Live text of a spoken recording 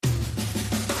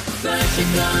First you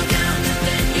go down and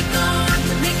then you go up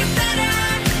to make it better,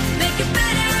 make it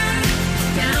better.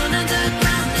 Down on the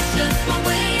ground, there's just one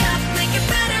way up. Make it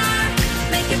better,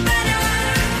 make it better.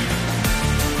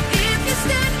 If you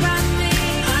stand by me,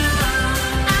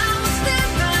 I will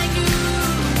stand by you.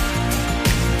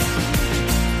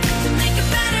 To make it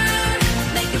better,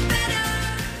 make it better.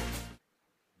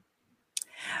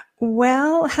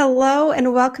 Well, hello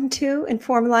and welcome to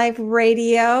Inform Live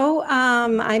Radio.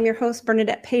 I'm your host,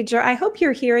 Bernadette Pajer. I hope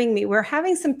you're hearing me. We're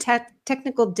having some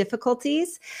technical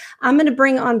difficulties. I'm going to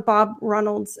bring on Bob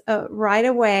Reynolds right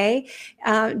away,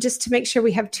 just to make sure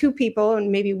we have two people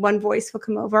and maybe one voice will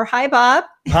come over. Hi, Bob.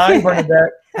 Hi,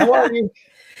 Bernadette. How are you?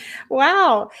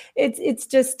 Wow. It's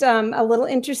just a little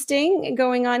interesting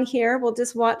going on here. We'll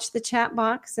just watch the chat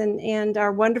box and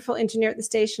our wonderful engineer at the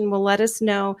station will let us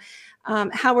know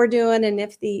how we're doing and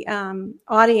if the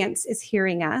audience is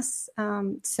hearing us.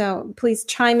 So please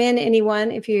chime in,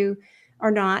 anyone, if you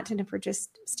are not, and if we're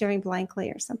just staring blankly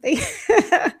or something.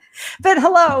 But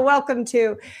hello, welcome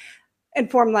to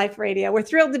Inform Life Radio. We're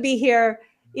thrilled to be here,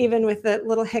 even with the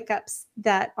little hiccups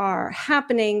that are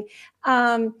happening.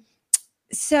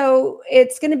 So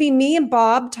it's going to be me and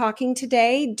Bob talking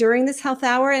today during this health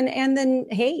hour and then,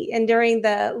 hey, and during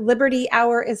the Liberty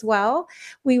Hour as well.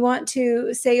 We want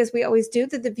to say, as we always do,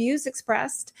 that the views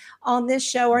expressed on this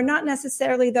show are not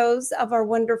necessarily those of our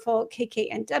wonderful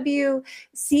KKNW,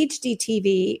 CHD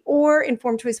TV, or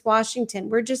Informed Choice Washington.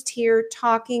 We're just here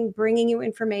talking, bringing you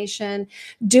information,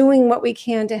 doing what we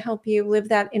can to help you live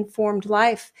that informed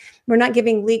life. We're not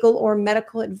giving legal or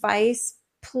medical advice.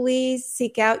 Please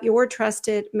seek out your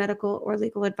trusted medical or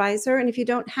legal advisor. And if you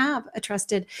don't have a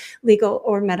trusted legal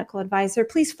or medical advisor,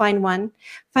 please find one.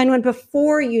 Find one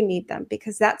before you need them,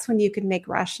 because that's when you can make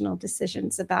rational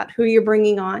decisions about who you're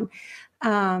bringing on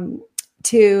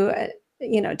to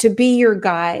be your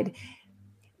guide.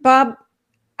 Bob,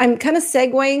 I'm kind of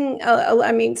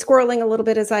squirreling a little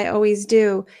bit, as I always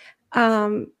do.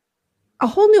 A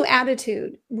whole new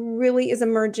attitude really is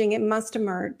emerging. It must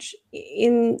emerge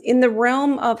in the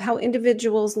realm of how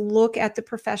individuals look at the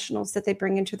professionals that they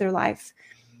bring into their life,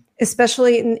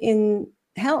 especially in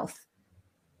health.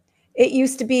 It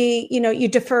used to be, you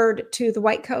deferred to the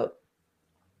white coat.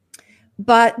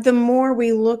 But the more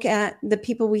we look at the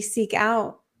people we seek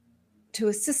out to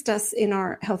assist us in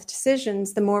our health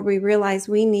decisions, the more we realize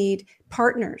we need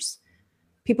partners.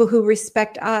 People who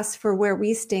respect us for where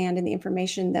we stand and the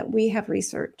information that we have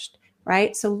researched,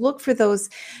 right? So look for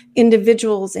those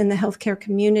individuals in the healthcare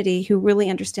community who really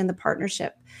understand the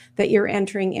partnership that you're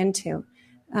entering into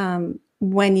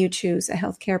when you choose a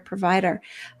healthcare provider.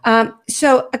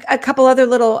 So a couple other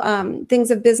little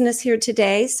things of business here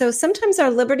today. So sometimes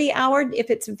our Liberty Hour, if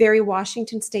it's very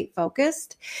Washington State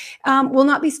focused, will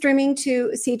not be streaming to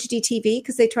CHD TV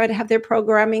because they try to have their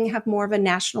programming have more of a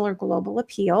national or global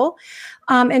appeal.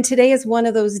 And today is one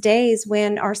of those days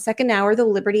when our second hour, the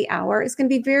Liberty Hour, is going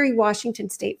to be very Washington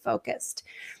State focused.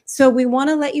 So we want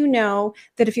to let you know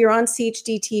that if you're on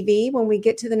CHD TV, when we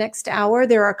get to the next hour,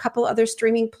 there are a couple other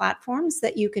streaming platforms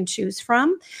that you can choose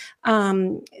from.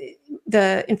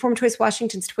 The Informed Choice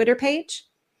Washington's Twitter page,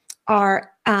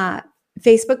 our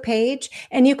Facebook page,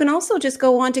 and you can also just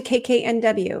go on to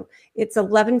KKNW. It's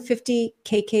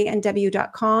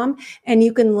 1150kknw.com, and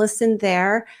you can listen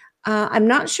there. I'm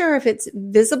not sure if it's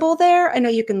visible there. I know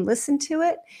you can listen to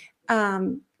it.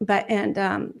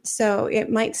 So it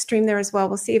might stream there as well.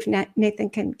 We'll see if Nathan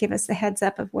can give us the heads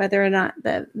up of whether or not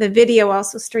the video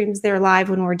also streams there live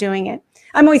when we're doing it.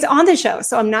 I'm always on the show,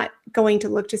 so I'm not going to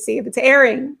look to see if it's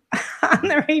airing on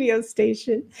the radio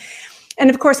station. And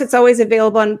of course, it's always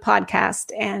available on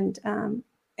podcast and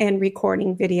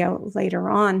recording video later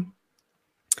on.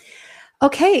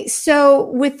 Okay,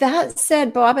 so with that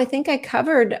said, Bob, I think I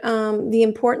covered the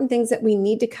important things that we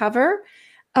need to cover.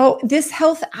 Oh, this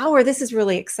health hour, this is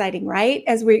really exciting, right?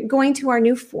 As we're going to our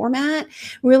new format,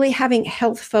 really having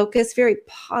health focus, very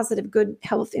positive, good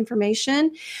health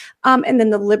information. And then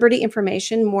the Liberty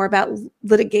information, more about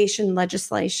litigation,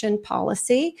 legislation,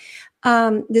 policy.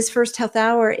 This first health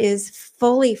hour is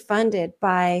fully funded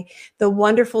by the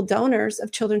wonderful donors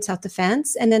of Children's Health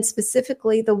Defense, and then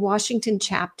specifically the Washington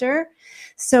chapter.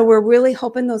 So we're really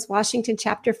hoping those Washington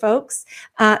chapter folks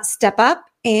step up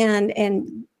and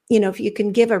if you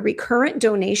can give a recurrent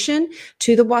donation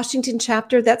to the Washington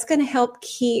chapter, that's going to help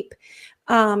keep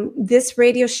this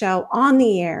radio show on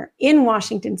the air in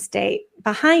Washington State,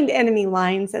 behind enemy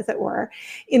lines, as it were,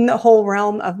 in the whole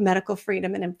realm of medical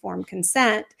freedom and informed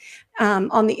consent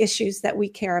on the issues that we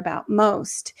care about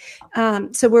most.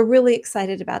 So we're really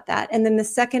excited about that. And then the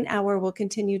second hour will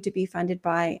continue to be funded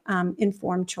by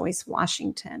Informed Choice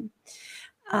Washington.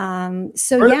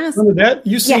 Yes. Bernadette,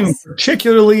 you seem Yes.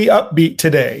 particularly upbeat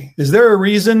today. Is there a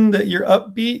reason that you're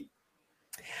upbeat?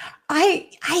 I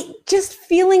just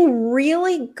feeling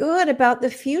really good about the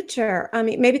future. I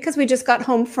mean, maybe because we just got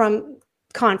home from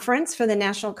conference for the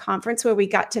national conference where we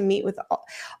got to meet with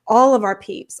all of our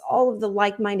peeps, all of the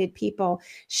like-minded people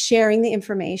sharing the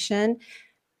information.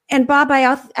 And Bob,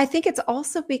 I think it's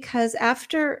also because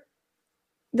after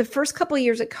the first couple of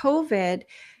years of COVID,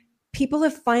 people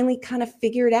have finally kind of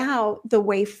figured out the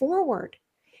way forward.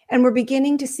 And we're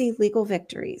beginning to see legal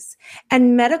victories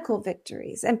and medical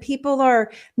victories. And people are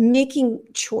making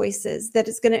choices that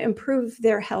is going to improve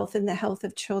their health and the health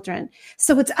of children.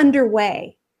 So it's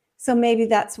underway. So maybe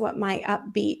that's what my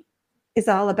upbeat is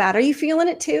all about. Are you feeling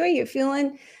it too? Are you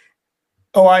feeling?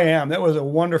 Oh, I am. That was a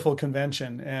wonderful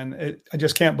convention. And I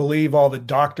just can't believe all the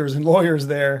doctors and lawyers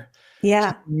there.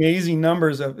 Yeah. Amazing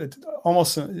numbers of it's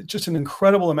almost just an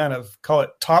incredible amount of, call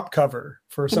it top cover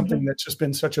for something that's just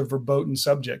been such a verboten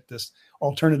subject, this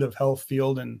alternative health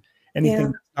field and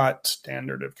anything that's not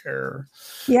standard of care.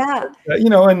 Yeah.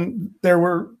 And there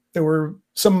were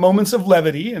some moments of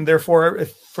levity, and therefore,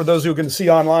 for those who can see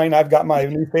online, I've got my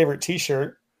new favorite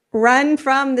T-shirt. Run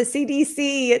from the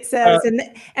CDC, it says,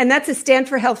 and that's a Stand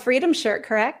for Health Freedom shirt,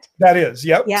 correct? That is,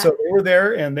 yep. Yeah. So they were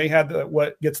there, and they had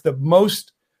what gets the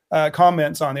most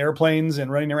comments on airplanes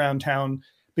and running around town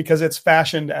because it's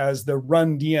fashioned as the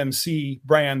Run DMC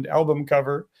brand album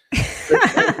cover.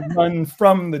 Run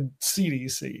from the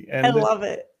CDC. And I love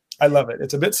it. I love it.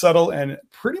 It's a bit subtle, and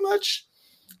pretty much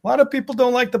a lot of people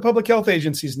don't like the public health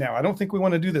agencies now. I don't think we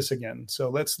want to do this again. So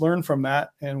let's learn from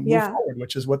that and move forward,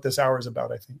 which is what this hour is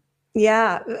about, I think.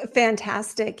 Yeah,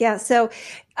 fantastic. Yeah. So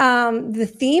the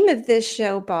theme of this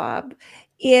show, Bob,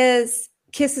 is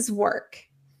Kiss's work.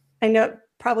 I know it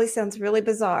probably sounds really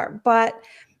bizarre, but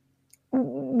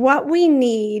what we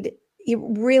need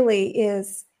really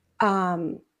is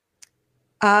a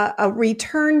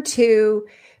return to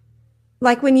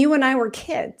like when you and I were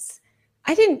kids.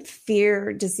 I didn't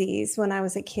fear disease when I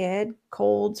was a kid,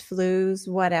 colds, flus,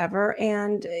 whatever.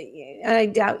 And I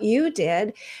doubt you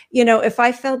did. If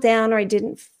I fell down or I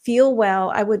didn't feel well,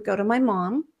 I would go to my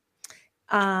mom.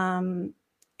 And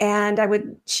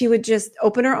she would just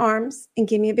open her arms and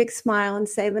give me a big smile and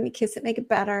say, let me kiss it, make it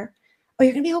better. Oh,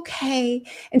 you're going to be okay.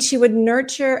 And she would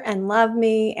nurture and love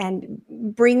me and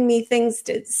bring me things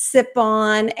to sip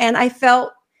on. And I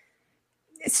felt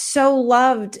so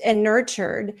loved and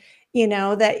nurtured,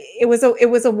 that it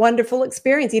was a wonderful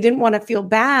experience. You didn't want to feel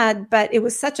bad, but it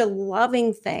was such a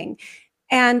loving thing.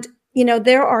 And,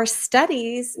 there are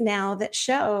studies now that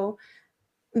show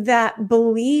that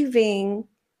believing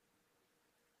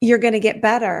you're going to get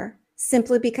better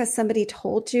simply because somebody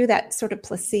told you, that sort of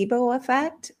placebo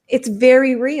effect, it's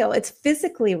very real. It's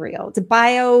physically real. It's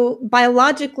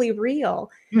biologically real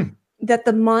that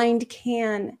the mind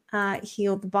can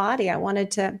heal the body. I wanted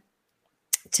to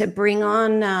bring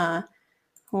on,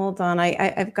 hold on.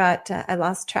 I've got, I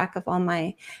lost track of all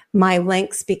my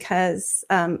links because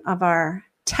of our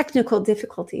technical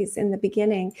difficulties in the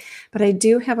beginning, but I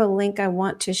do have a link I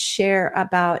want to share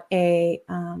about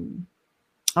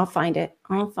I'll find it.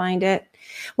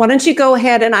 Why don't you go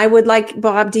ahead? And I would like,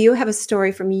 Bob, do you have a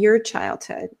story from your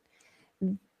childhood?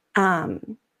 Well,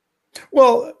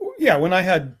 yeah, when I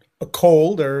had a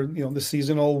cold or, the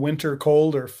seasonal winter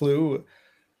cold or flu,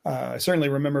 I certainly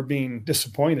remember being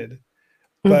disappointed,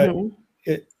 but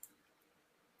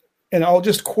and I'll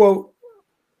just quote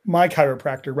my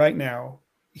chiropractor right now.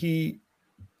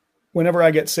 Whenever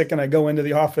I get sick and I go into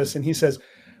the office and he says,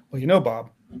 well, Bob,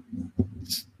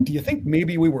 do you think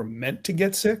maybe we were meant to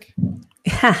get sick?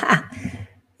 Yeah.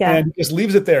 And he just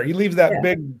leaves it there. He leaves that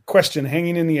big question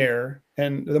hanging in the air.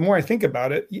 And the more I think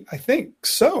about it, I think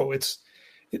so. It's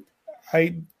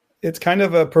kind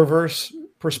of a perverse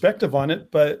perspective on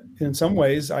it, but in some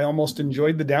ways I almost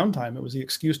enjoyed the downtime. It was the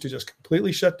excuse to just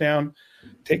completely shut down,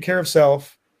 take care of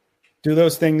self, do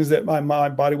those things that my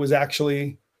body was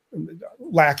actually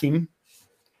lacking,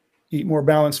 eat more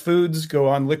balanced foods, go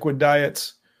on liquid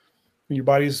diets. Your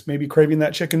body's maybe craving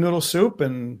that chicken noodle soup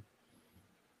and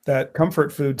that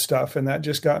comfort food stuff. And that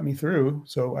just got me through.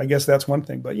 So I guess that's one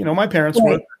thing, but my parents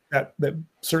were that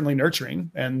certainly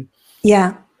nurturing and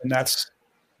that's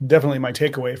definitely my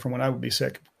takeaway from when I would be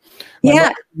sick. My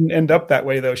mom didn't end up that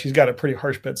way though. She's got a pretty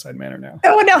harsh bedside manner now.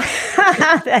 Oh no,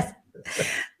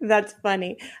 that's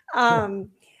funny.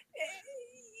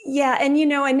 Yeah. And,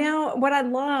 and now what I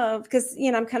love, because,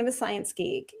 I'm kind of a science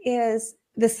geek, is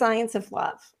the science of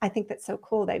love. I think that's so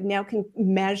cool. They now can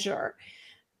measure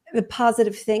the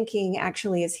positive thinking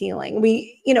actually is healing. And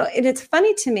it's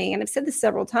funny to me, and I've said this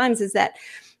several times, is that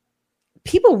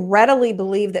people readily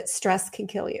believe that stress can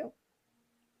kill you,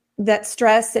 that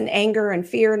stress and anger and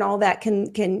fear and all that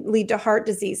can lead to heart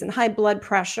disease and high blood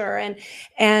pressure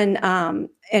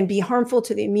and be harmful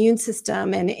to the immune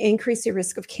system and increase the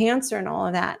risk of cancer and all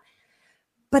of that.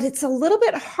 But it's a little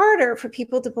bit harder for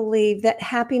people to believe that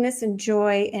happiness and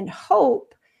joy and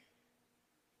hope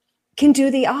can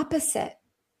do the opposite,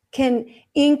 can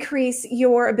increase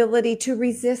your ability to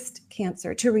resist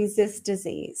cancer, to resist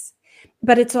disease.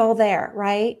 But it's all there,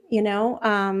 right?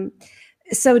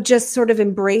 So just sort of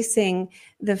embracing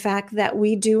the fact that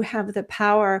we do have the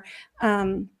power.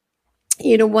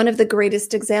 One of the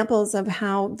greatest examples of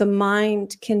how the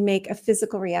mind can make a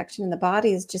physical reaction in the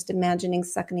body is just imagining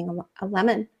sucking a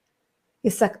lemon.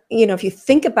 If you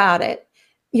think about it,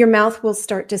 your mouth will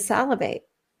start to salivate,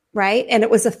 right? And it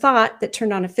was a thought that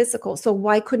turned on a physical. So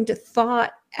why couldn't a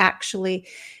thought actually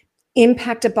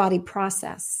impact a body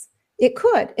process? It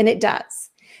could, and it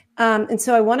does. And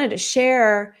so I wanted to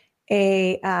share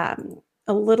a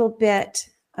little bit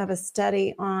of a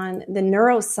study on the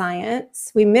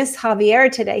neuroscience. We miss Javier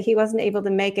today. He wasn't able to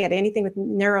make it. Anything with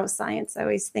neuroscience, I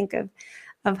always think of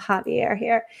Javier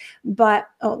here. But,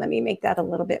 let me make that a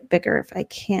little bit bigger if I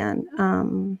can.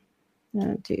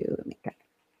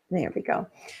 There we go.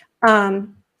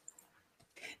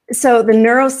 So the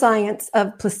neuroscience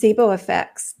of placebo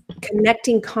effects,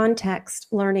 connecting context,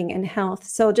 learning, and health.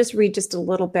 So I'll just read just a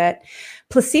little bit.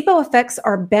 Placebo effects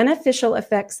are beneficial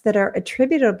effects that are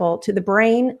attributable to the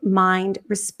brain-mind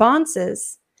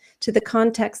responses to the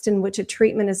context in which a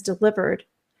treatment is delivered,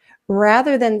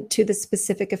 rather than to the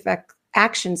specific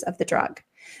actions of the drug.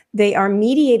 They are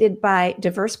mediated by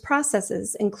diverse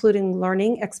processes, including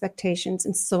learning, expectations,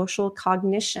 and social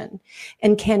cognition,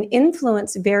 and can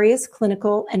influence various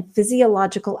clinical and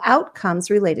physiological outcomes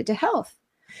related to health.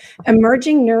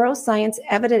 Emerging neuroscience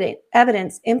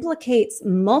evidence implicates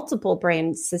multiple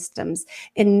brain systems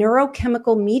and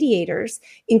neurochemical mediators,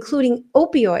 including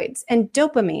opioids and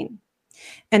dopamine.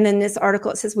 And then this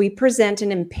article, it says, we present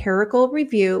an empirical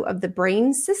review of the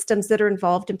brain systems that are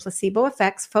involved in placebo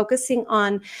effects, focusing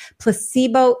on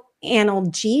placebo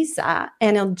analgesia.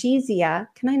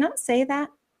 Can I not say that?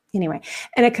 Anyway,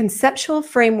 and a conceptual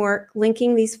framework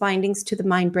linking these findings to the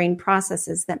mind-brain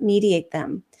processes that mediate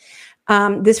them.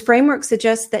 This framework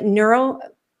suggests that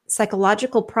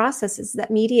neuropsychological processes that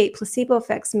mediate placebo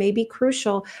effects may be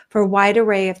crucial for a wide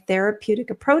array of therapeutic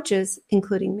approaches,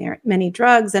 including many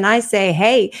drugs. And I say,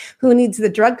 hey, who needs the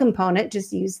drug component?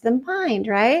 Just use the mind,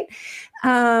 right?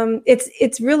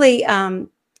 It's really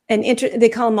they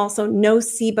call them also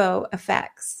nocebo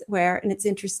effects, and it's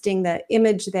interesting, the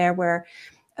image there where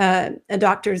a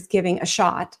doctor is giving a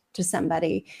shot to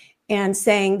somebody and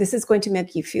saying, this is going to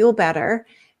make you feel better.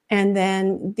 And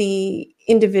then the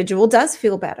individual does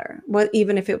feel better,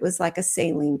 even if it was like a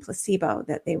saline placebo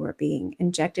that they were being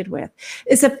injected with.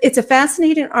 It's a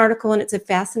fascinating article, and it's a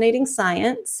fascinating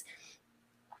science.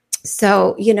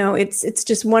 So, it's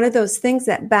just one of those things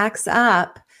that backs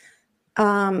up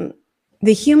the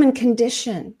human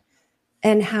condition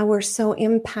and how we're so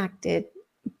impacted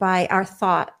by our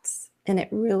thoughts. And it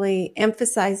really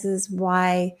emphasizes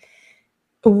why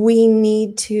we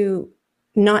need to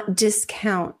not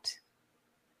discount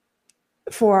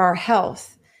for our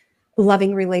health,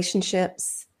 loving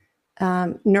relationships,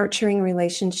 nurturing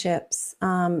relationships,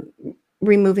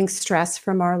 removing stress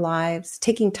from our lives,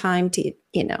 taking time to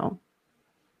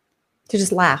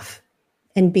just laugh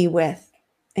and be with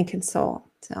and console.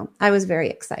 So I was very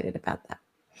excited about that.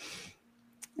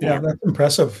 Yeah, that's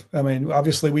impressive. I mean,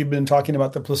 obviously we've been talking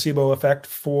about the placebo effect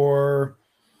for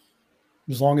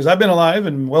as long as I've been alive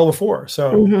and well before.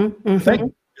 So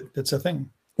it's a thing.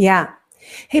 Yeah.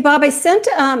 Hey, Bob, I sent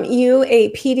you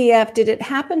a PDF. Did it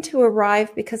happen to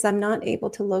arrive? Because I'm not able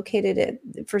to locate it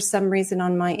for some reason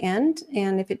on my end.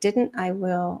 And if it didn't, I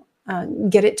will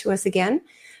get it to us again.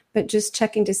 But just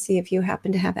checking to see if you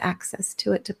happen to have access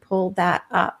to it to pull that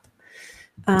up.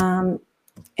 And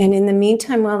in the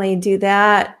meantime, while I do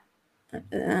that,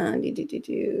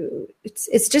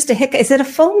 it's just a hiccup. Is it a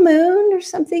full moon or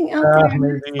something out there?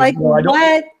 Maybe. Like, no,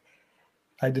 what?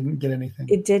 I didn't get anything.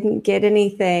 It didn't get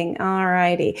anything. All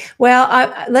righty.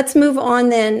 Well, let's move on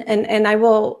then, and I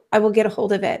will get a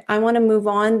hold of it. I want to move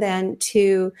on then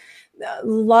to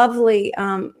lovely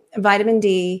vitamin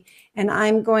D, and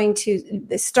I'm going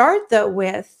to start though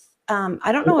with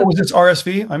I don't know. Was this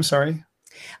RSV? I'm sorry.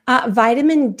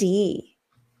 Vitamin D.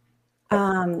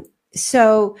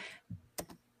 So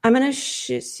I'm going to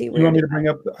see. You want me to bring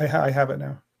up? I have it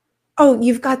now. Oh,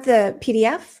 you've got the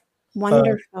PDF?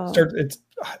 Wonderful. It's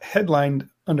headlined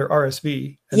under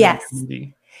RSV. And yes. vitamin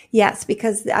D. Yes,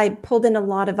 because I pulled in a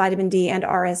lot of vitamin D and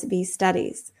RSV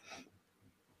studies.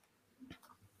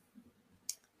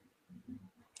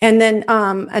 And then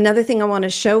another thing I want to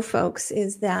show folks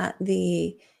is that let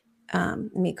me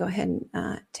go ahead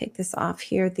and take this off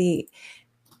here.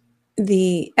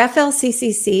 The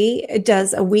FLCCC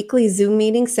does a weekly Zoom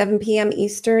meeting, 7 p.m.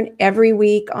 Eastern, every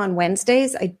week on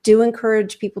Wednesdays. I do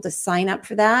encourage people to sign up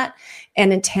for that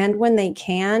and attend when they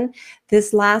can.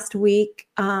 This last week,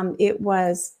 it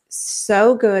was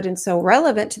so good and so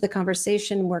relevant to the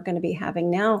conversation we're going to be having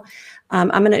now. I'm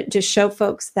going to just show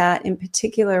folks that in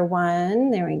particular one.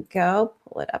 There we go.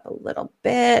 Pull it up a little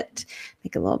bit,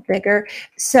 make it a little bigger.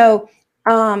 So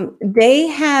they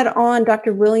had on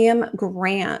Dr. William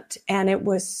Grant, and it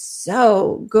was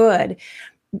so good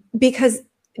because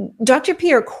Dr.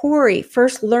 Pierre Kory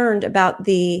first learned about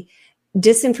the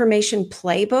disinformation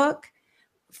playbook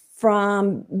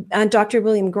from Dr.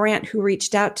 William Grant, who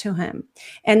reached out to him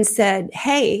and said,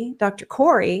 hey, Dr.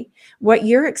 Kory, what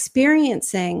you're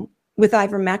experiencing with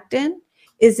ivermectin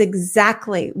is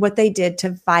exactly what they did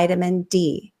to vitamin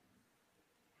D.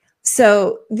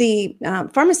 So the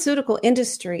pharmaceutical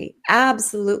industry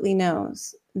absolutely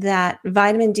knows that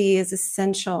vitamin D is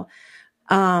essential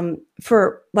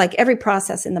for like every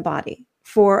process in the body,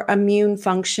 for immune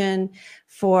function,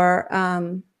 for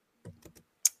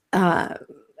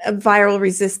viral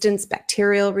resistance,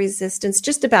 bacterial resistance,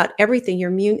 just about everything.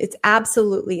 Your immune, it's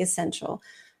absolutely essential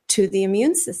to the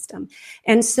immune system.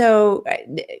 And so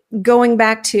going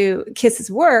back to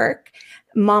Kiss's work,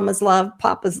 Mama's love,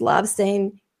 Papa's love,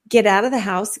 saying, get out of the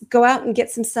house, go out and get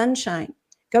some sunshine,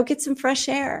 go get some fresh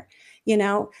air. You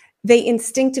know, they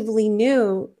instinctively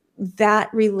knew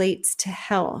that relates to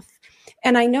health.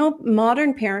 And I know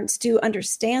modern parents do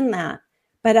understand that,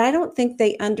 but I don't think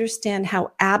they understand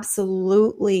how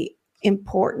absolutely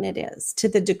important it is to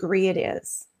the degree it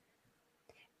is.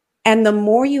 And the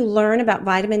more you learn about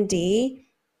vitamin D,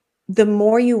 the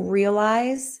more you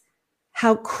realize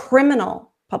how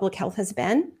criminal public health has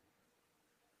been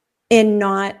in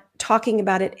not talking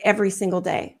about it every single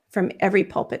day from every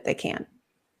pulpit they can.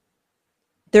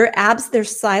 Their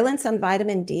silence on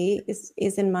vitamin D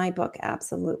is in my book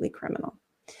absolutely criminal.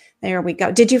 There we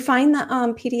go. Did you find the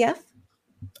PDF?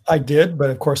 I did, but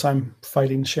of course I'm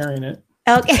fighting sharing it.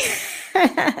 Okay.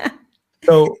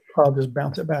 So I'll just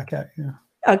bounce it back at you.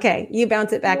 Okay, you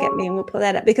bounce it back at me and we'll pull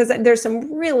that up because there's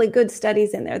some really good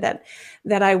studies in there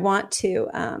that I want to,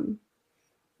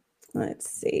 let's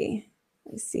see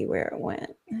where it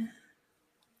went.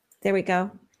 There we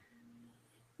go.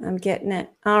 I'm getting it.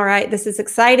 All right, this is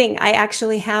exciting. I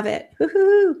actually have it.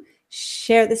 Woohoo!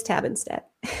 Share this tab instead.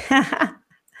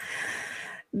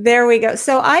 There we go.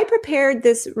 So I prepared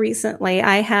this recently.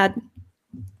 I had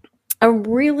a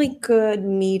really good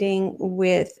meeting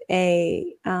with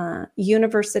a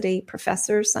university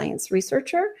professor, science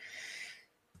researcher,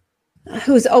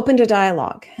 who's open to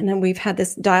dialogue. And then we've had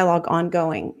this dialogue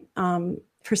ongoing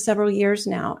for several years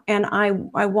now. And I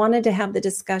wanted to have the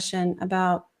discussion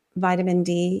about vitamin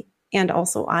D and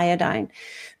also iodine.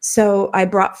 So I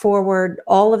brought forward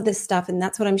all of this stuff, and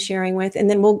that's what I'm sharing with. And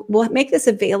then we'll make this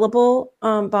available,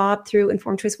 Bob, through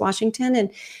Informed Choice Washington. And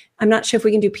I'm not sure if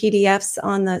we can do PDFs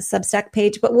on the Substack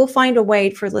page, but we'll find a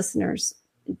way for listeners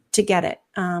to get it.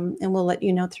 And we'll let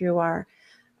you know through our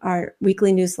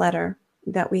weekly newsletter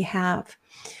that we have.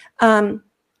 I'm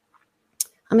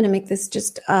going to make this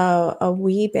just a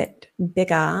wee bit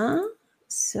bigger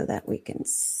so that we can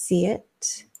see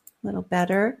it a little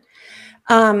better.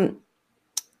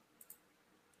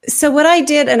 So what I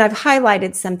did, and I've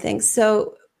highlighted something.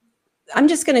 So I'm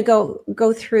just going to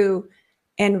go through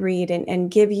and read and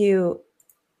give you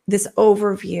this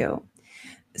overview.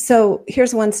 So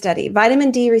here's one study: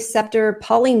 vitamin D receptor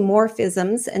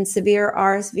polymorphisms and severe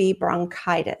RSV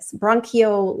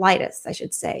bronchiolitis, I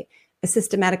should say, a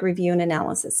systematic review and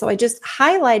analysis. So I just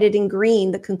highlighted in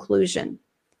green the conclusion.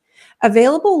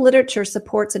 Available literature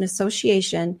supports an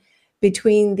association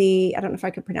between the, I don't know if I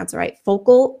can pronounce it right,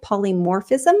 focal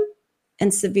polymorphism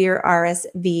and severe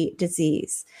RSV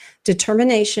disease.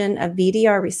 Determination of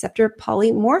VDR receptor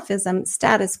polymorphism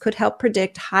status could help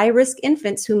predict high-risk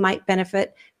infants who might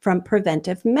benefit from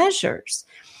preventive measures.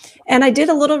 And I did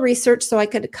a little research so I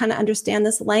could kind of understand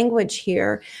this language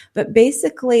here, but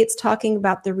basically it's talking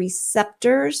about the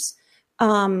receptors,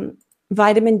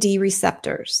 vitamin D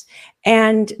receptors.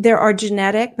 And there are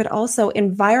genetic, but also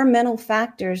environmental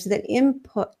factors that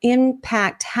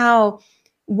impact how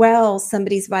well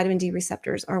somebody's vitamin D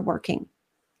receptors are working.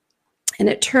 And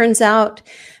it turns out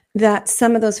that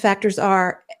some of those factors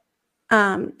are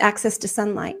access to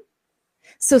sunlight.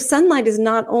 So sunlight is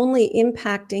not only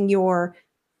impacting your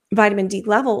vitamin D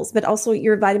levels, but also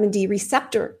your vitamin D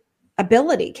receptor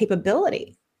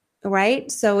capability,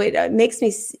 right? So it makes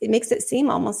it seem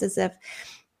almost as if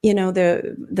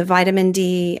the vitamin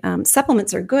D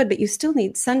supplements are good, but you still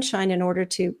need sunshine in order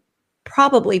to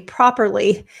probably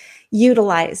properly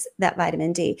utilize that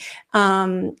vitamin D.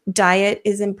 Diet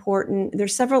is important.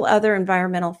 There's several other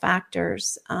environmental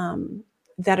factors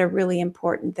that are really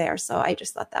important there. So I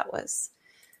just thought that was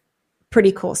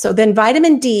pretty cool. So then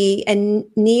vitamin D and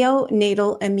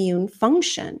neonatal immune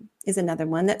function is another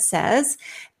one that says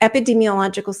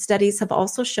epidemiological studies have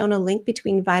also shown a link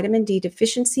between vitamin D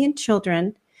deficiency in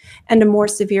children and a more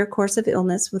severe course of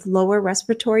illness with lower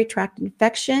respiratory tract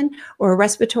infection or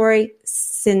respiratory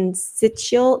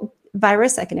syncytial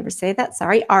virus, I can never say that,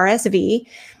 sorry, RSV,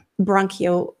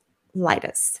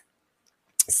 bronchiolitis.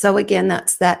 So again,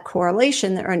 that's that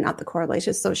correlation, or not the correlation,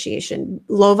 association.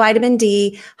 Low vitamin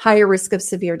D, higher risk of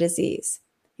severe disease.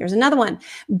 Here's another one.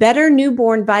 Better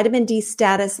newborn vitamin D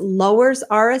status lowers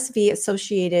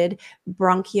RSV-associated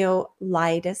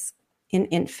bronchiolitis in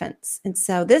infants. And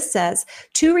so this says,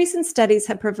 2 recent studies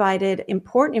have provided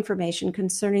important information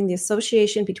concerning the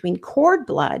association between cord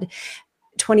blood,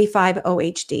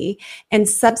 25-OHD, and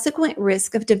subsequent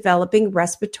risk of developing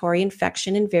respiratory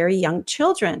infection in very young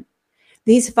children.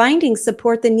 These findings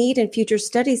support the need in future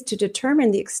studies to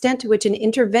determine the extent to which an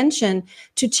intervention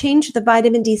to change the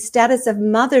vitamin D status of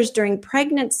mothers during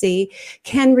pregnancy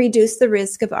can reduce the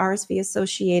risk of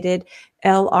RSV-associated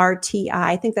LRTI.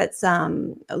 I think that's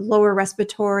lower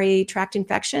respiratory tract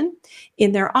infection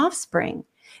in their offspring.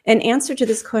 An answer to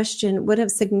this question would have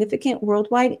significant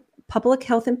worldwide public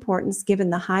health importance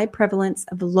given the high prevalence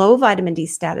of low vitamin D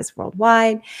status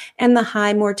worldwide and the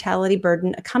high mortality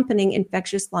burden accompanying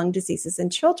infectious lung diseases in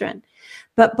children.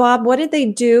 But Bob, what did they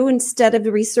do instead of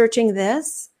researching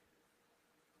this?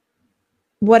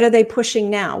 What are they pushing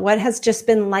now? What has just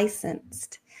been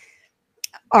licensed?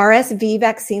 RSV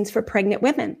vaccines for pregnant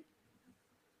women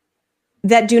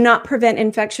that do not prevent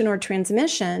infection or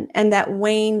transmission and that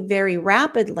wane very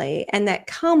rapidly and that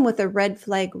come with a red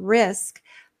flag risk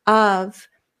of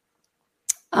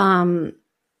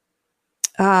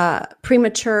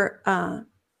premature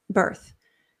birth,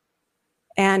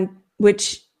 and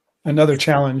which another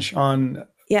challenge on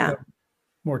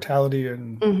mortality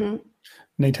and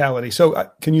natality.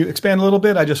 So can you expand a little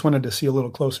bit? I just wanted to see a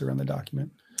little closer in the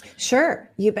document.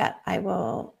 Sure, you bet. I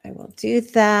will do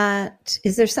that.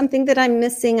 Is there something that I'm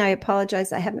missing? I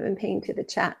apologize. I haven't been paying to the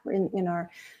chat in our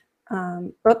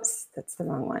oops, that's the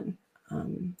wrong one.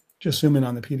 Just zoom in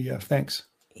on the PDF. Thanks.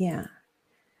 Yeah.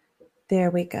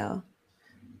 There we go.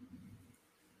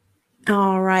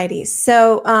 All righty.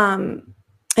 So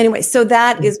anyway, so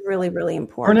that is really, really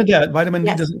important. Bernadette, vitamin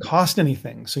D doesn't cost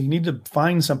anything. So you need to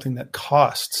find something that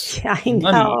costs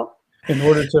money in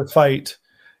order to fight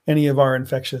any of our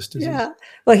infectious diseases. Yeah.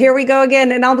 Well, here we go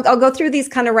again. And I'll go through these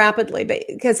kind of rapidly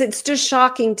because it's just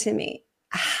shocking to me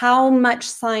how much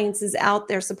science is out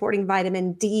there supporting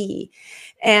vitamin D.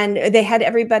 And they had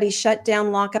everybody shut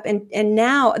down, lock up. And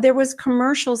now there was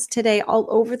commercials today all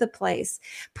over the place,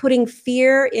 putting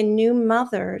fear in new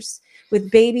mothers with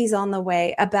babies on the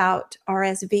way about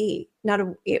RSV.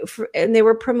 And they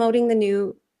were promoting the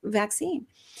new vaccine.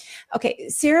 Okay,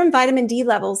 serum vitamin D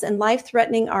levels and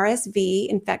life-threatening RSV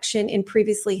infection in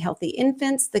previously healthy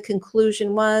infants. The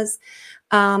conclusion was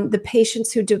the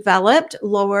patients who developed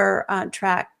lower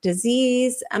tract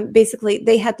disease, basically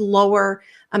they had lower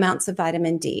amounts of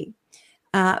vitamin D.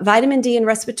 Vitamin D in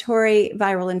respiratory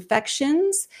viral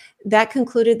infections, that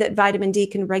concluded that vitamin D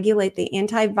can regulate the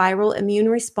antiviral immune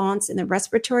response in the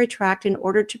respiratory tract in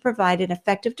order to provide an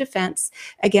effective defense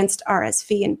against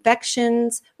RSV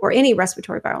infections or any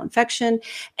respiratory viral infection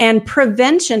and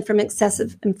prevention from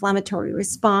excessive inflammatory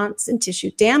response and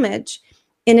tissue damage.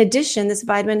 In addition, this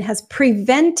vitamin has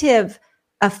preventive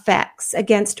effects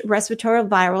against respiratory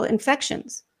viral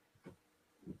infections.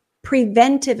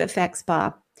 Preventive effects,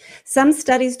 Bob. Some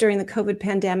studies during the COVID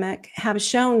pandemic have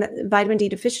shown that vitamin D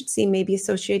deficiency may be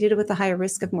associated with a higher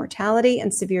risk of mortality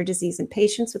and severe disease in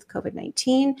patients with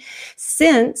COVID-19,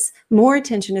 since more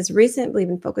attention has recently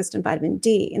been focused on vitamin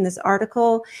D. In this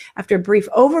article, after a brief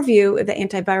overview of the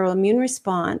antiviral immune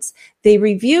response, they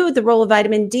reviewed the role of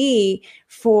vitamin D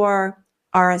for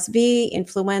RSV,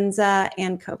 influenza,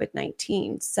 and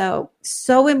COVID-19.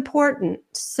 So important,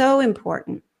 so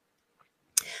important.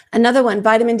 Another one,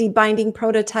 vitamin D binding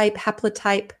prototype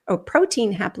haplotype or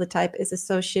protein haplotype is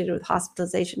associated with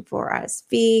hospitalization for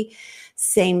RSV.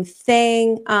 Same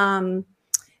thing. And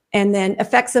then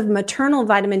effects of maternal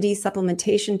vitamin D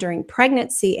supplementation during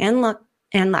pregnancy and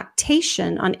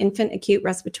lactation on infant acute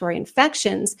respiratory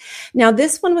infections. Now,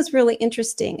 this one was really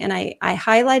interesting, and I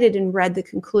highlighted and read the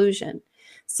conclusion.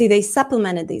 See, they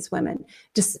supplemented these women.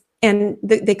 Just And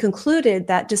they concluded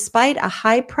that despite a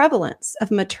high prevalence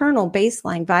of maternal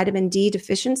baseline vitamin D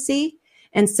deficiency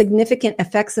and significant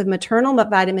effects of maternal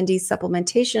vitamin D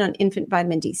supplementation on infant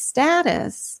vitamin D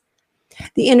status,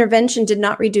 the intervention did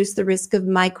not reduce the risk of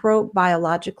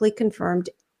microbiologically confirmed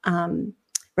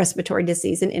respiratory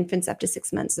disease in infants up to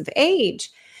 6 months of age.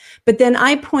 But then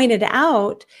I pointed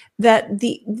out that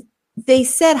they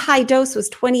said high dose was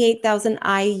 28,000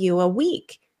 IU a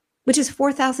week, which is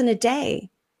 4,000 a day.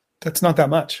 That's not that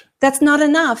much. That's not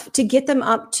enough to get them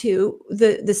up to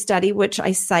the study, which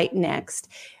I cite next.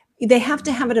 They have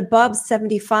to have it above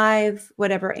 75,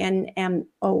 whatever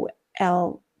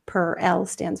NMOL per L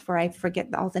stands for. I forget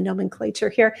all the nomenclature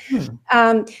here.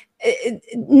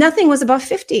 Nothing was above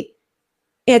 50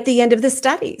 at the end of the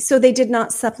study. So they did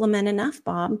not supplement enough,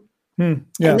 Bob.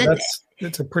 Yeah,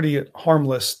 it's a pretty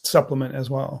harmless supplement as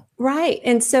well. Right.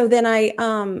 And so then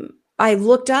I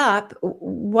looked up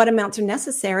what amounts are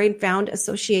necessary and found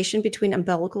association between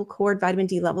umbilical cord vitamin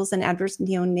D levels and adverse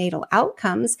neonatal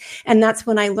outcomes. And that's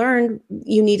when I learned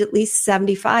you need at least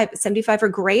 75 or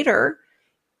greater.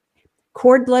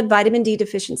 Cord blood vitamin D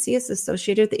deficiency is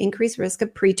associated with the increased risk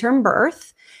of preterm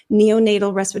birth,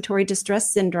 neonatal respiratory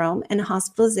distress syndrome, and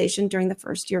hospitalization during the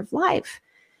first year of life.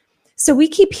 So we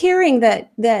keep hearing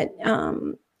that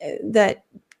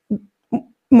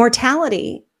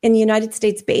mortality in the United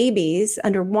States babies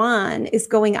under 1 is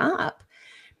going up.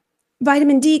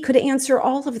 Vitamin D could answer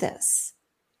all of this.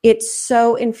 It's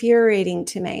so infuriating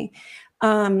to me.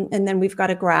 And then we've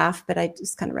got a graph, but I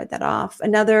just kind of read that off.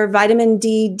 Another, vitamin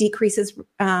D decreases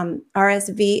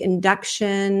RSV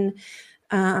induction.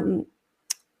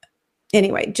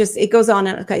 Anyway, just it goes on.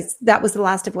 And okay, that was the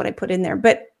last of what I put in there.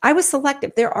 But I was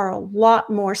selective. There are a lot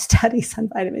more studies on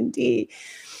vitamin D.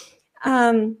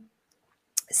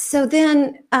 So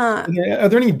then, are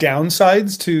there any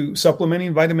downsides to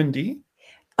supplementing vitamin D?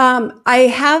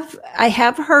 I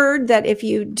have heard that if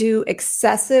you do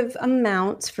excessive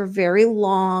amounts for very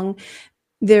long,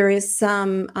 there is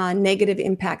some negative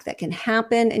impact that can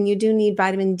happen, and you do need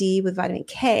vitamin D with vitamin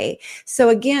K. So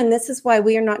again, this is why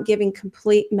we are not giving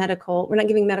we're not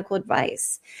giving medical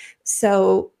advice.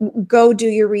 So go do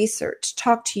your research,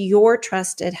 talk to your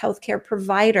trusted healthcare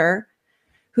provider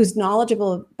who's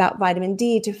knowledgeable about vitamin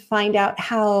D to find out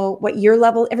what your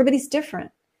level, everybody's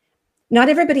different. Not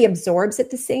everybody absorbs it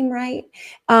the same, right?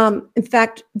 In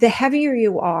fact, the heavier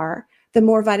you are, the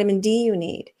more vitamin D you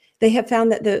need. They have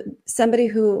found that somebody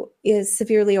who is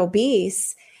severely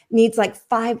obese needs like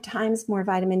 5 times more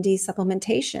vitamin D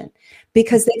supplementation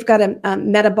because they've got a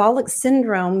metabolic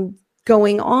syndrome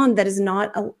going on that is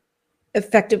not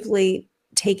effectively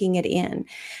taking it in.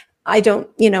 I don't,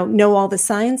 know all the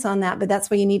science on that, but that's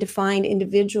why you need to find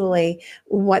individually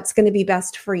what's going to be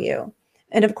best for you.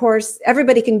 And of course,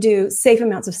 everybody can do safe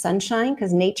amounts of sunshine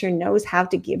because nature knows how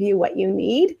to give you what you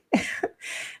need.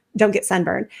 Don't get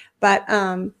sunburned, but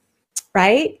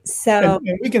right. So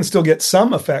and we can still get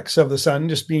some effects of the sun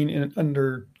just being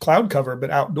under cloud cover, but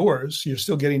outdoors, you're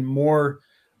still getting more.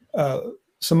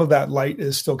 Some of that light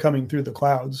is still coming through the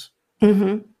clouds.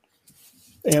 Mm-hmm.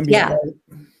 Ambient light.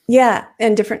 Yeah,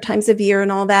 and different times of year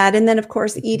and all that. And then, of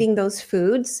course, eating those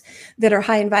foods that are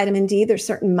high in vitamin D. There's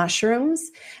certain mushrooms.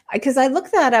 Because I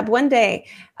looked that up one day.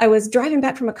 I was driving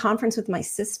back from a conference with my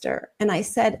sister, and I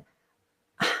said,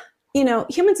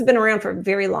 humans have been around for a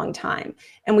very long time,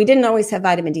 and we didn't always have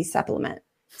vitamin D supplement.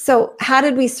 So how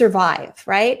did we survive,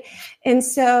 right? And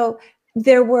so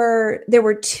there were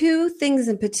 2 things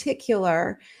in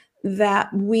particular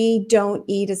that we don't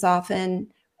eat as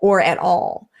often or at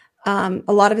all. A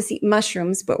lot of us eat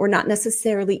mushrooms, but we're not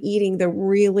necessarily eating the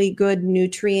really good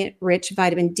nutrient-rich,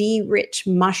 vitamin D-rich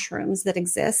mushrooms that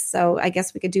exist. So I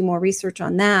guess we could do more research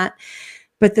on that.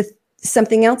 But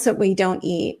something else that we don't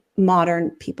eat,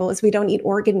 modern people, is we don't eat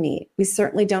organ meat. We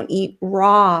certainly don't eat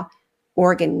raw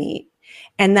organ meat.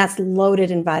 And that's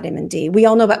loaded in vitamin D. We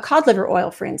all know about cod liver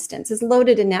oil, for instance, is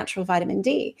loaded in natural vitamin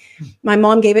D. My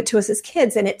mom gave it to us as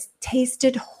kids, and it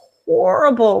tasted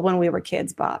horrible when we were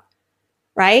kids, Bob.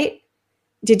 Right?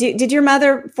 Did your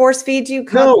mother force feed you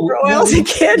cod liver oil as a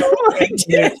kid?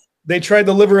 They tried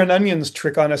the liver and onions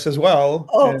trick on us as well.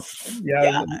 Oh,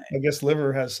 yeah. I guess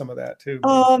liver has some of that too.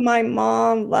 Oh, my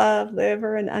mom loved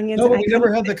liver and onions. No, we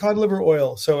never had the cod liver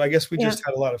oil. So I guess we just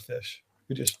had a lot of fish.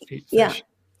 We just ate fish.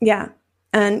 Yeah.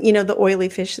 And, the oily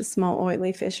fish, the small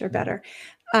oily fish are better.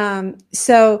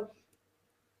 So,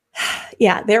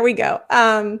 yeah, there we go.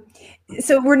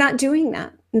 So we're not doing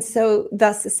that. And so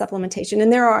thus the supplementation. And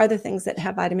there are other things that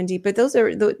have vitamin D, but those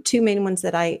are the 2 main ones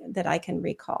that I can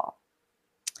recall.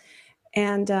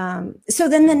 And so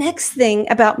then the next thing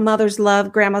about mother's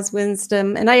love, grandma's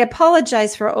wisdom, and I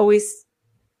apologize for always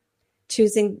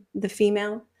choosing the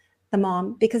female, the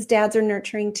mom, because dads are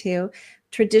nurturing too.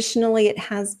 Traditionally, it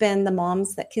has been the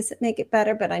moms that kiss it make it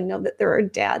better, but I know that there are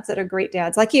dads that are great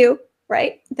dads like you,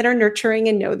 right? That are nurturing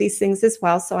and know these things as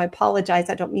well. So I apologize.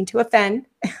 I don't mean to offend.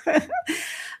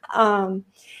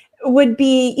 Would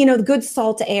be, the good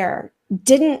salt air.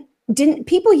 Didn't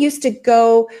people used to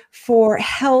go for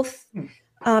health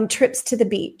trips to the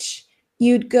beach?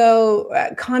 You'd go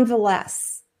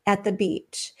convalesce at the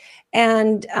beach.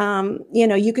 And,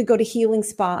 you could go to healing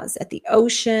spas at the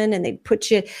ocean, and they'd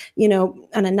put you,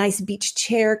 on a nice beach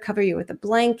chair, cover you with a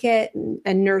blanket, and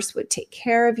a nurse would take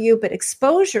care of you. But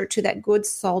exposure to that good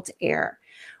salt air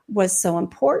was so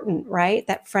important, right?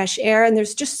 That fresh air. And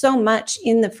there's just so much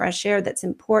in the fresh air that's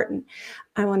important.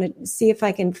 I want to see if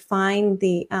I can find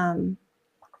the,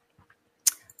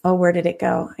 where did it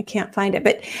go? I can't find it,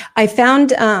 but I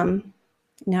found,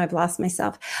 now I've lost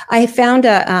myself. I found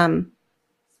a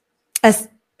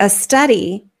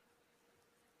study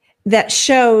that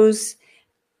shows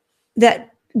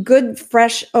that good,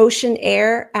 fresh ocean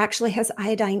air actually has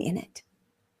iodine in it.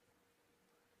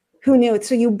 Who knew it?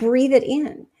 So you breathe it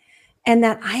in, and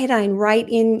that iodine right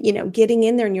in, getting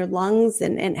in there in your lungs,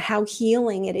 and how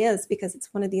healing it is, because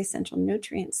it's one of the essential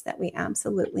nutrients that we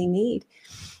absolutely need.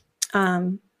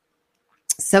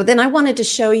 So then I wanted to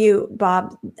show you,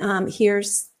 Bob,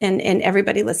 here's, and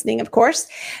everybody listening, of course,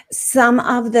 some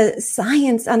of the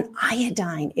science on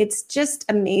iodine. It's just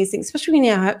amazing, especially when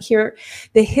you hear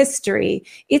the history.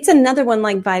 It's another one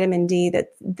like vitamin D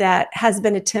that has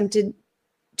been attempted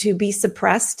to be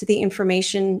suppressed, the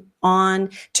information on,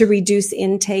 to reduce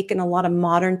intake. And a lot of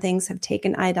modern things have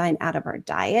taken iodine out of our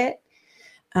diet.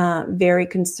 Very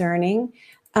concerning.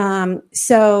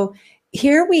 So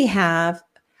here we have,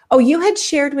 you had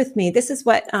shared with me, this is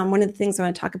what, one of the things I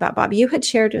want to talk about, Bob. You had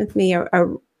shared with me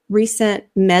a recent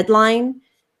Medline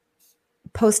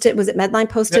posted. Was it Medline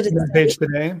posted? MedPage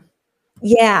Today.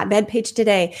 Yeah, MedPage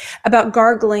Today, about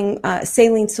gargling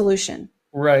saline solution.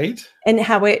 Right. And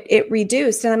how it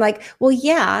reduced. And I'm like, well,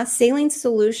 yeah, saline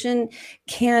solution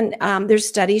can, there's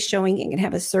studies showing it can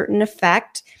have a certain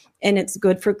effect, and it's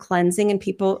good for cleansing. And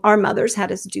our mothers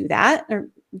had us do that, or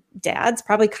dads,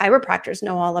 probably chiropractors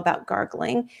know all about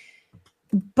gargling.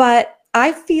 But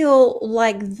I feel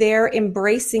like they're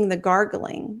embracing the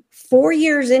gargling. 4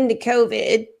 years into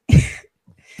COVID,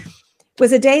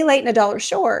 was a day late and a dollar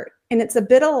short. And it's a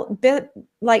bit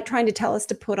like trying to tell us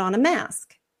to put on a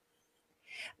mask.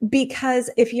 Because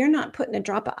if you're not putting a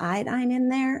drop of iodine in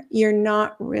there, you're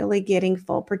not really getting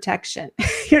full protection.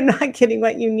 You're not getting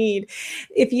what you need.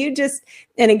 If you just,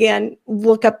 and again,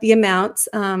 look up the amounts.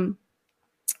 The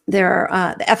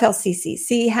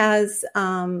FLCCC has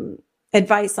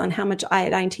advice on how much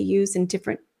iodine to use in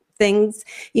different things.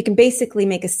 You can basically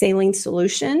make a saline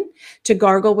solution to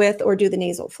gargle with or do the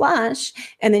nasal flush,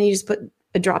 and then you just put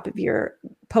a drop of your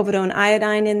povidone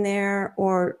iodine in there,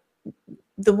 or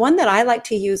the one that I like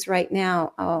to use right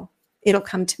now, it'll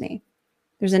come to me.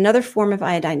 There's another form of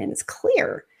iodine, and it's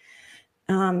clear,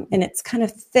 and it's kind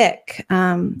of thick.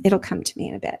 It'll come to me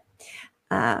in a bit.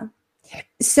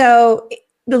 So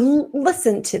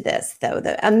listen to this, though,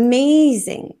 the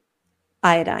amazing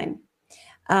iodine.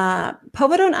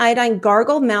 Povidone iodine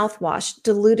gargle mouthwash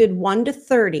diluted 1 to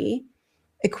 30,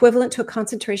 equivalent to a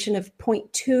concentration of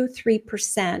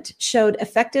 0.23%, showed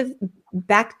effective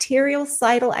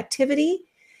bactericidal activity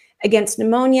against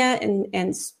pneumonia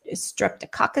and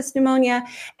streptococcus pneumonia,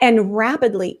 and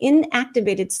rapidly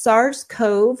inactivated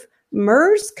SARS-CoV,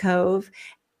 MERS-CoV,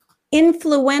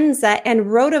 influenza, and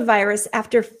rotavirus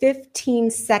after 15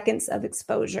 seconds of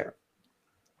exposure.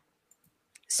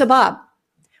 So, Bob,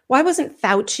 why wasn't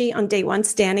Fauci on day one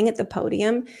standing at the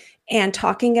podium and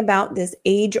talking about this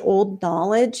age-old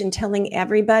knowledge and telling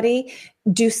everybody,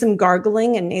 do some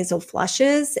gargling and nasal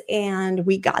flushes, and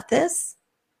we got this?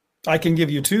 I can give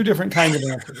you two different kinds of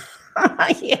answers.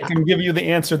 Yeah. I can give you the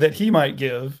answer that he might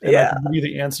give, and I can give you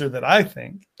the answer that I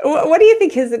think. What do you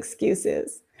think his excuse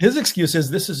is? His excuse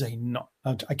is, this is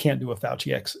I can't do a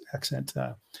Fauci accent.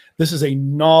 This is a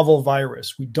novel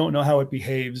virus. We don't know how it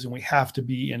behaves, and we have to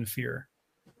be in fear.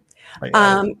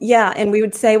 Yeah. And we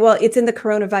would say, well, it's in the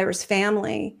coronavirus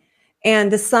family.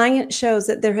 And the science shows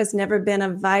that there has never been a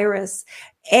virus,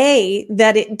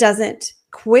 that it doesn't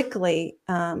quickly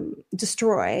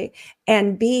destroy,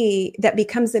 and B, that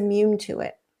becomes immune to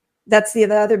it. That's the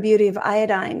other beauty of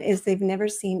iodine, is they've never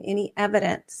seen any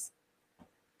evidence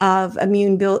of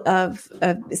of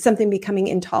something becoming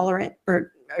intolerant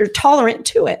or tolerant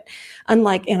to it,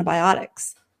 unlike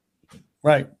antibiotics.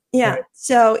 Right. Yeah. Right.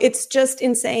 So it's just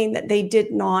insane that they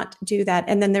did not do that.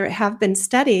 And then there have been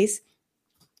studies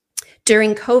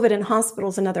during COVID in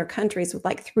hospitals in other countries with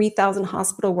like 3,000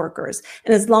 hospital workers.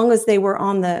 And as long as they were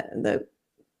on the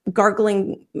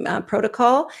gargling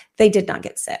protocol, they did not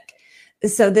get sick.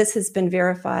 So this has been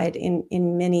verified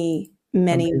in many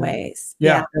ways.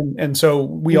 Yeah. And so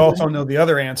we also know the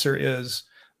other answer is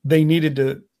they needed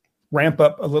to ramp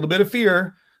up a little bit of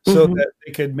fear so that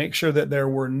they could make sure that there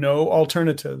were no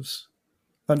alternatives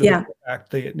under the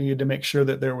act. They needed to make sure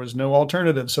that there was no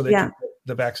alternative so they could get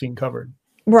the vaccine covered.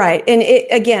 Right. And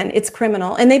it's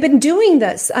criminal. And they've been doing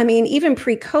this. I mean, even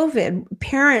pre-COVID,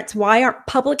 parents, why aren't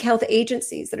public health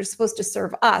agencies that are supposed to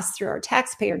serve us through our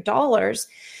taxpayer dollars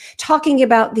talking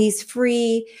about these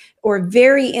free or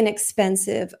very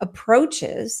inexpensive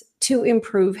approaches to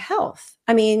improve health?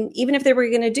 I mean, even if they were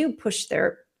going to push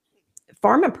their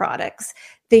pharma products,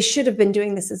 they should have been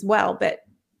doing this as well. But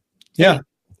yeah.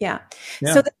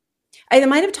 So I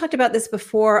might have talked about this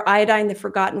before. Iodine, the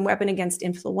forgotten weapon against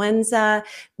influenza.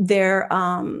 It's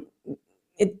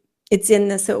in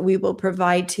this that we will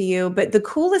provide to you. But the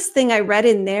coolest thing I read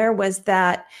in there was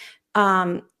that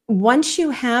once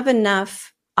you have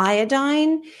enough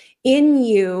iodine in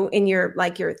your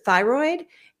thyroid,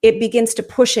 it begins to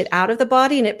push it out of the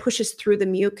body and it pushes through the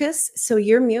mucus. So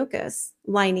your mucus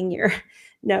lining your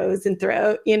nose and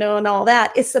throat, and all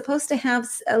that is supposed to have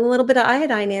a little bit of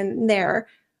iodine in there,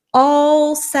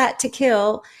 all set to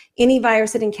kill any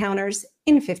virus it encounters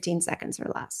in 15 seconds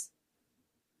or less.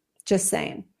 Just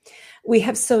saying. We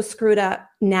have so screwed up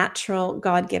natural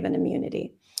God-given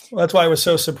immunity. Well, that's why I was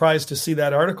so surprised to see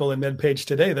that article in MedPage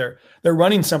Today. They're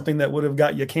running something that would have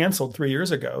got you canceled 3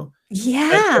 years ago.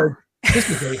 Yeah. This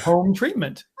is a home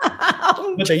treatment.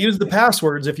 But they use the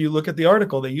passwords. If you look at the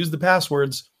article, they use the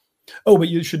passwords. Oh, but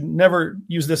you should never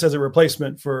use this as a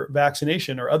replacement for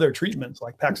vaccination or other treatments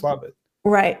like Paxlovid.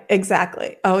 Right.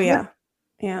 Exactly. Oh, yeah.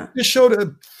 Yeah. Just showed a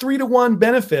 3-to-1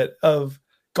 benefit of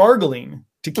gargling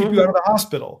to keep you out of the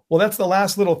hospital. Well, that's the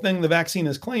last little thing the vaccine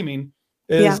is claiming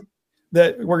is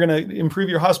that we're going to improve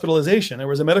your hospitalization. There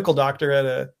was a medical doctor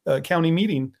at a county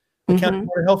meeting, a county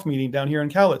board of health meeting down here in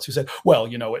Cowlitz who said, well,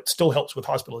 it still helps with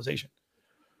hospitalization.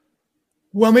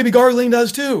 Well, maybe gargling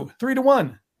does too.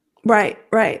 3-to-1. Right.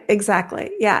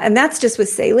 Exactly. Yeah. And that's just with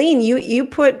saline. You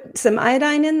put some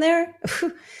iodine in there.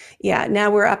 Yeah, now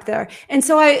we're up there. And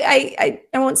so I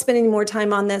won't spend any more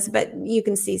time on this, but you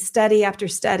can see study after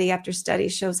study after study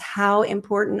shows how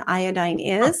important iodine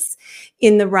is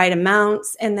in the right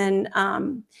amounts. And then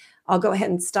I'll go ahead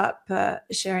and stop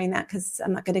sharing that because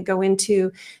I'm not going to go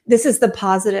into, this is the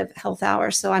Positive Health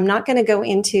Hour. So I'm not going to go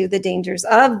into the dangers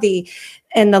of the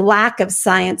lack of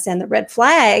science and the red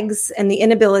flags and the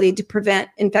inability to prevent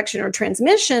infection or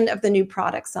transmission of the new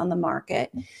products on the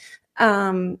market.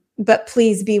 But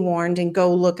please be warned and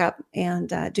go look up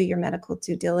and do your medical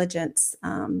due diligence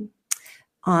on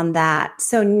that.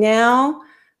 So now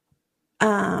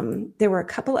there were a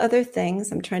couple other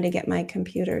things. I'm trying to get my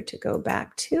computer to go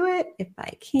back to it if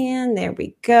I can. There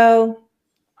we go.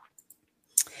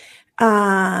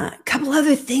 A couple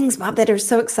other things, Bob, that are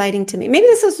so exciting to me. Maybe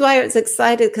this is why I was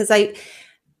excited because I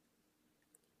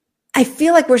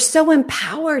feel like we're so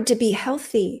empowered to be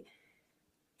healthy.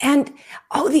 And,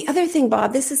 the other thing,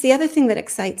 Bob, this is the other thing that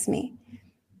excites me.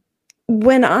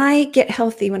 When I get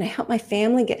healthy, when I help my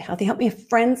family get healthy, help my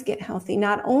friends get healthy,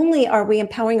 not only are we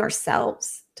empowering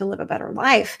ourselves to live a better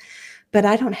life, but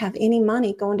I don't have any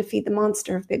money going to feed the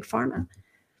monster of big pharma,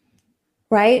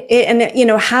 right?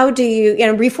 How do you,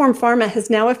 Reform Pharma has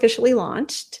now officially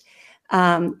launched.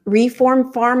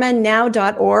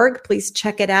 Reformpharmanow.org. Please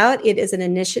check it out. It is an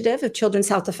initiative of Children's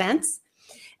Health Defense.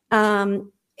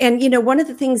 And, one of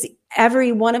the things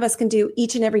every one of us can do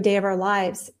each and every day of our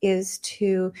lives is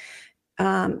to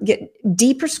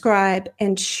deprescribe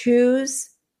and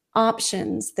choose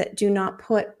options that do not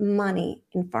put money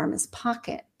in pharma's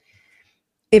pocket.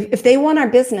 If they want our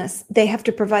business, they have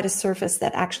to provide a service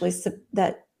that actually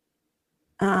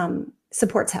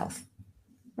supports health,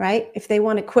 right? If they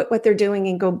want to quit what they're doing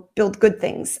and go build good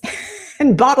things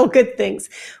and bottle good things,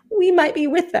 we might be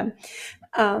with them.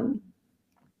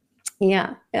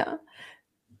 Yeah.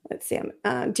 Let's see.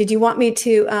 Did you want me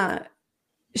to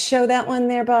show that one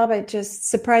there, Bob?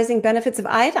 Surprising benefits of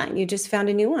iodine. You just found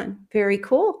a new one. Very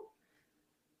cool.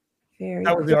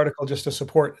 That was the article just to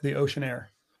support the ocean air.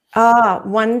 Oh,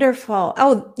 wonderful.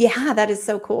 Oh, yeah, that is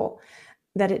so cool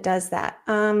that it does that.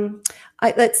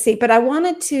 Let's see. But I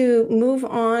wanted to move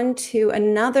on to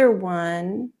another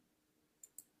one.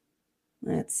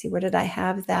 Let's see. Where did I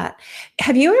have that?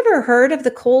 Have you ever heard of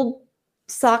the cold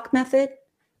sock method,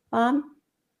 Bob?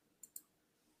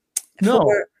 No.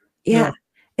 Yeah, no.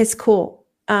 It's cool.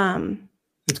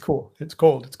 It's cool. It's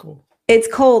cold. It's cool. It's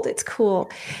cold. It's cool.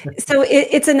 So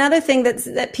it's another thing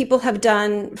that people have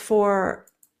done for,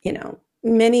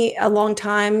 a long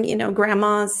time.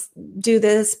 Grandmas do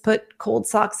this, put cold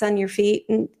socks on your feet,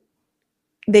 and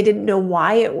they didn't know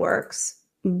why it works,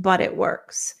 but it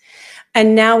works.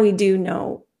 And now we do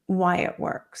know why it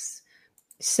works.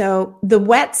 So the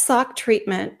wet sock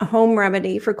treatment, a home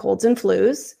remedy for colds and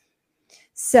flus.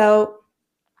 So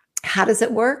how does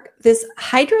it work? This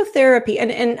hydrotherapy,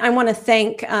 and I want to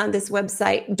thank this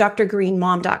website,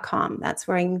 drgreenmom.com. That's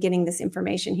where I'm getting this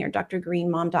information here,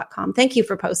 drgreenmom.com. Thank you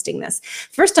for posting this.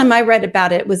 First time I read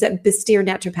about it was at Bastyr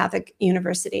Naturopathic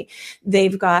University.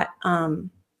 They've got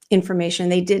information.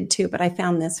 They did too, but I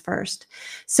found this first.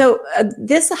 So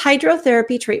this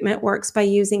hydrotherapy treatment works by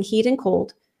using heat and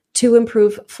cold to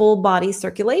improve full body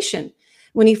circulation.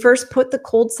 When you first put the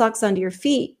cold socks under your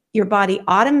feet, your body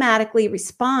automatically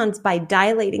responds by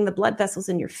dilating the blood vessels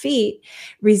in your feet,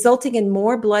 resulting in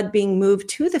more blood being moved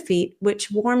to the feet,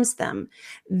 which warms them.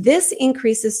 This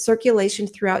increases circulation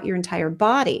throughout your entire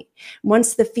body.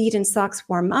 Once the feet and socks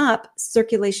warm up,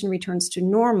 circulation returns to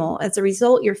normal. As a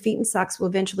result, your feet and socks will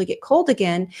eventually get cold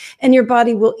again, and your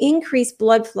body will increase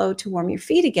blood flow to warm your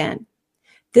feet again.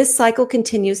 This cycle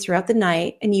continues throughout the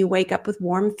night, and you wake up with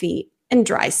warm feet and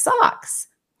dry socks.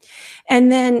 And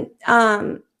then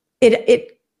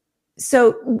it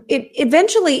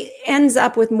eventually ends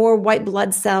up with more white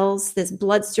blood cells, this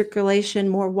blood circulation,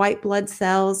 more white blood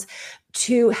cells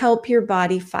to help your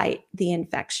body fight the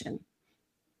infection.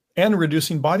 And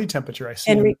reducing body temperature. I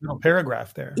see a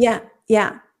paragraph there. Yeah.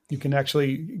 Yeah. You can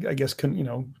actually, I guess,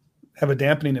 have a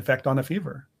dampening effect on a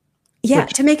fever. Yeah.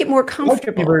 To make it more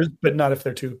comfortable. Fevers, but not if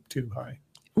they're too high.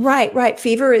 Right.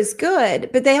 Fever is good,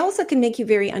 but they also can make you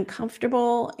very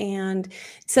uncomfortable. And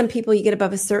some people, you get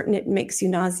above a certain, it makes you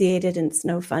nauseated and it's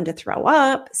no fun to throw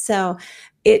up. So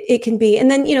it can be.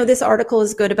 And then, this article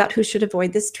is good about who should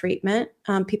avoid this treatment.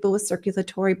 People with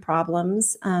circulatory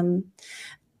problems.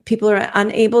 People are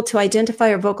unable to identify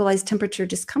or vocalize temperature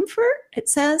discomfort, it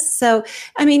says. So,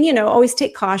 always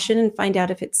take caution and find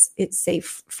out if it's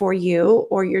safe for you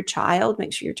or your child.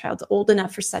 Make sure your child's old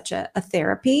enough for such a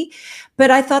therapy.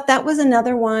 But I thought that was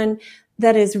another one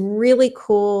that is really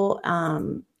cool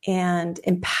and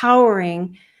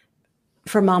empowering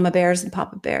for mama bears and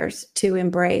papa bears to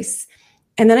embrace.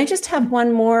 And then I just have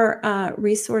one more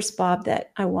resource, Bob,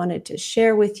 that I wanted to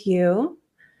share with you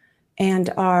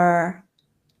and our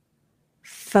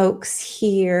folks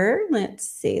here.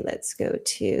 Let's go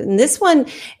to, and this one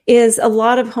is a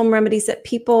lot of home remedies that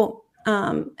people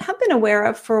have been aware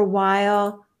of for a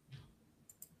while,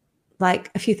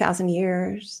 like a few thousand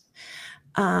years.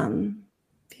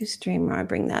 Streamer, I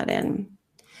bring that in.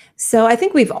 So I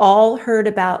think we've all heard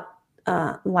about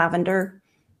lavender.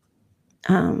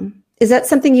 Is that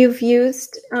something you've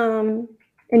used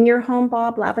in your home,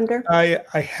 Bob, lavender? I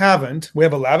haven't. We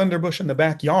have a lavender bush in the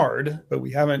backyard, but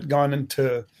we haven't gone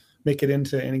into make it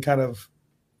into any kind of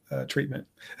treatment.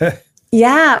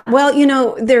 Yeah. Well,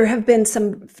 there have been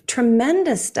some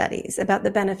tremendous studies about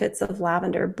the benefits of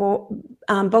lavender,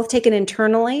 both taken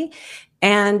internally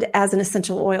and as an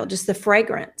essential oil, just the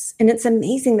fragrance. And it's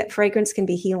amazing that fragrance can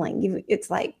be healing.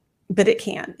 But it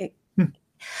can.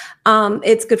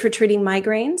 It's good for treating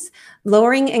migraines,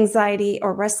 lowering anxiety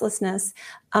or restlessness,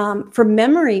 for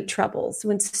memory troubles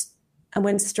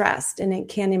when stressed, and it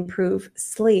can improve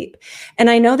sleep. And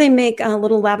I know they make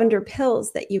little lavender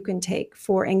pills that you can take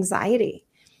for anxiety.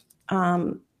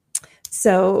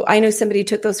 So I know somebody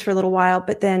took those for a little while,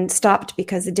 but then stopped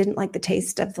because it didn't like the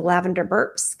taste of the lavender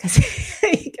burps.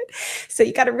 So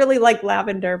you got to really like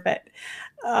lavender, but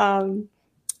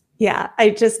yeah,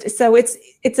 so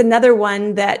it's another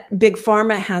one that Big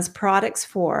Pharma has products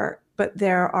for, but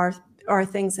there are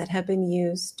things that have been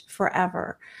used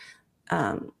forever.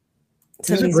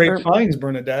 These are great finds,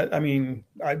 Bernadette. I mean,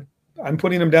 I'm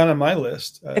putting them down on my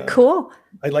list. Cool.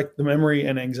 I like the memory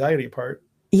and anxiety part.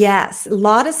 Yes, a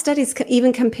lot of studies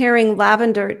even comparing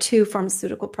lavender to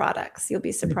pharmaceutical products. You'll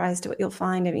be surprised at what you'll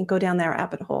find. I mean, go down that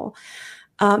rabbit hole.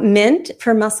 Mint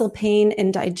for muscle pain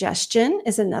and digestion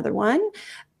is another one.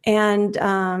 And,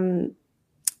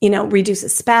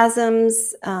 reduces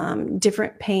spasms,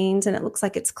 different pains, and it looks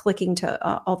like it's clicking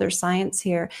to all their science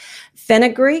here.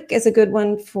 Fenugreek is a good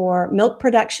one for milk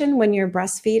production when you're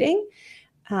breastfeeding.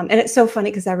 And it's so funny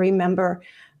because I remember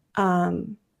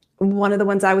one of the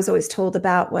ones I was always told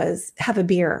about was have a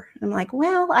beer. I'm like,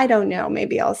 well, I don't know.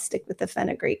 Maybe I'll stick with the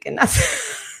fenugreek and not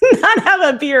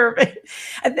have a beer. But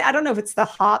I don't know if it's the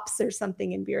hops or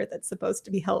something in beer that's supposed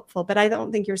to be helpful, but I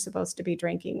don't think you're supposed to be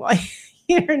drinking while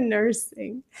you're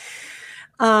nursing.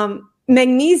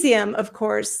 Magnesium, of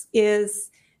course,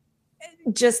 is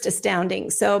just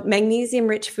astounding. So magnesium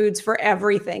rich foods for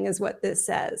everything is what this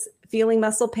says. Feeling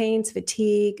muscle pains,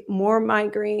 fatigue, more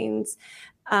migraines.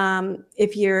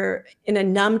 If you're in a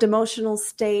numbed emotional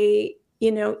state,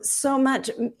 so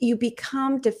much, you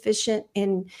become deficient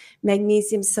in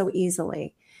magnesium so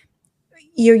easily.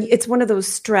 It's one of those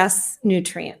stress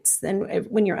nutrients. And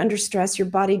when you're under stress, your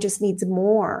body just needs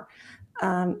more.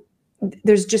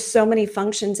 There's just so many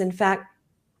functions. In fact,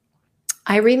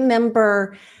 I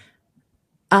remember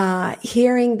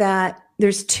hearing that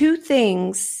there's two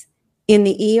things in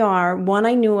the ER. One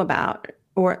I knew about,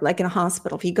 or like in a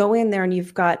hospital, if you go in there and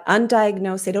you've got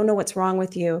undiagnosed, they don't know what's wrong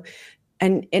with you.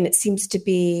 And it seems to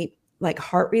be like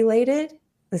heart related.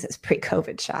 This is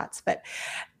pre-COVID shots, but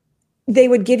they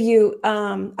would give you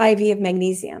IV of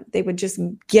magnesium. They would just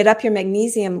get up your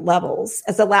magnesium levels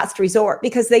as a last resort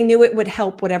because they knew it would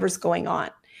help whatever's going on.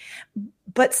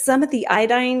 But some of the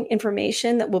iodine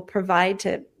information that we'll provide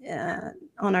to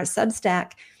on our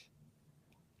Substack,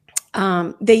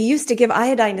 they used to give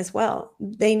iodine as well.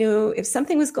 They knew if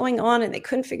something was going on and they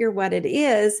couldn't figure what it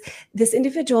is, this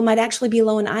individual might actually be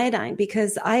low in iodine,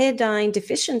 because iodine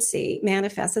deficiency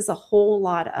manifests as a whole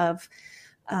lot of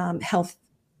health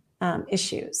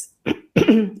issues.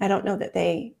 I don't know that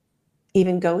they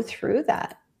even go through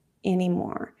that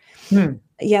anymore.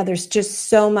 Yeah, there's just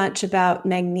so much about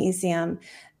magnesium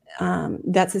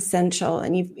that's essential.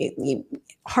 And you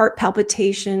heart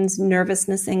palpitations,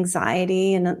 nervousness,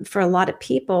 anxiety. And for a lot of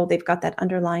people, they've got that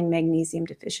underlying magnesium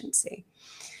deficiency.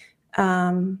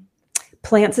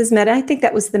 Plants is meta. I think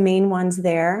that was the main ones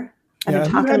there. Yeah,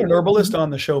 you had an herbalist on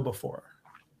the show before.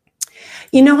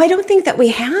 I don't think that we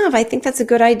have. I think that's a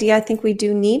good idea. I think we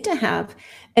do need to have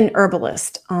an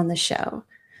herbalist on the show.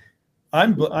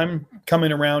 I'm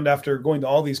coming around after going to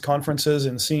all these conferences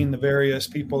and seeing the various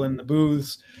people in the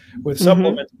booths with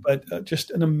supplements, but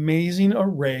just an amazing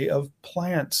array of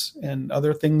plants and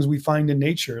other things we find in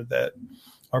nature that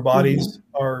our bodies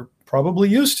are probably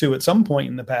used to at some point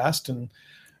in the past. And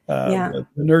the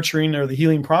nurturing or the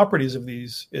healing properties of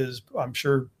these is, I'm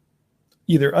sure,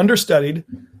 either understudied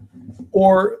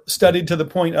or studied to the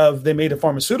point of they made a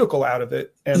pharmaceutical out of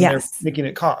it and they're making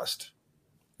it cost.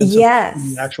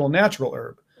 An actual natural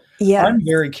herb. Yeah, I'm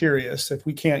very curious if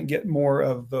we can't get more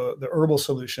of the herbal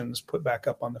solutions put back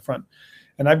up on the front.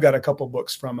 And I've got a couple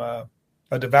books from a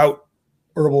devout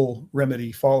herbal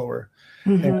remedy follower,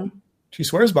 and she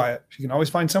swears by it. She can always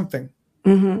find something.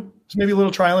 So maybe a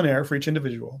little trial and error for each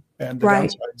individual, and the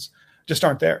downsides just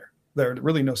aren't there. There are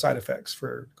really no side effects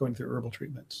for going through herbal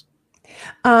treatments.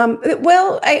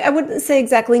 Well, I wouldn't say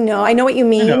exactly no. I know what you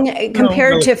mean.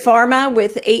 Compared to pharma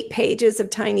with 8 pages of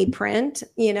tiny print,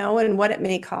 and what it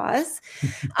may cause.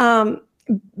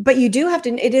 But you do have to,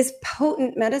 it is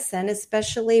potent medicine,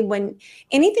 especially when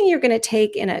anything you're going to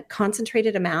take in a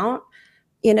concentrated amount,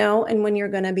 and when you're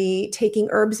going to be taking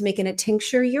herbs, making a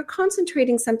tincture, you're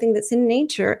concentrating something that's in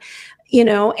nature,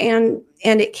 and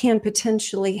it can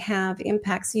potentially have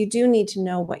impacts. You do need to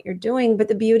know what you're doing, but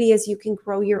the beauty is you can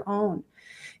grow your own.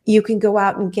 You can go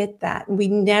out and get that. We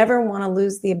never want to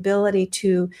lose the ability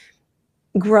to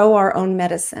grow our own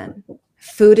medicine.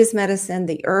 Food is medicine.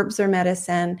 The herbs are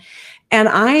medicine. And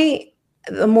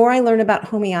the more I learn about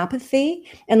homeopathy,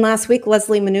 and last week,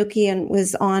 Leslie Manoukian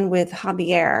was on with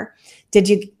Javier.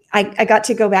 I got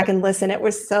to go back and listen. It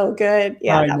was so good.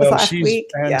 Yeah, that was last week.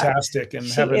 She's fantastic. And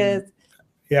she is.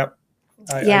 Yep.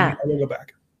 I will go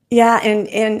back. Yeah.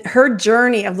 And her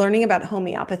journey of learning about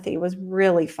homeopathy was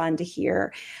really fun to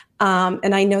hear.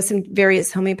 And I know some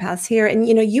various homeopaths here, and,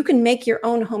 you can make your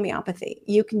own homeopathy.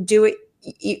 You can do it.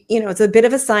 It's a bit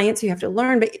of a science you have to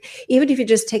learn, but even if you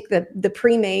just take the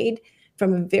pre-made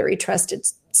from a very trusted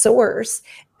source,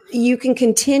 you can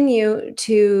continue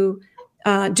to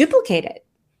duplicate it.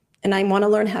 And I want to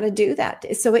learn how to do that.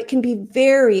 So it can be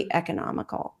very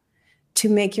economical to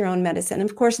make your own medicine. And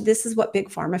of course, this is what Big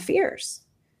Pharma fears,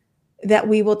 that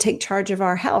we will take charge of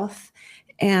our health.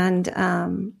 And,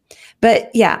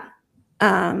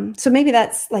 so maybe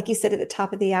that's, like you said at the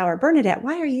top of the hour, Bernadette,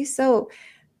 why are you so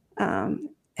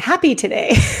happy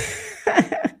today?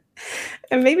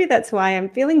 And maybe that's why I'm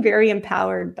feeling very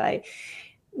empowered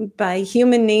by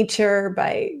human nature,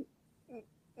 by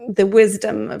the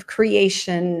wisdom of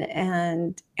creation,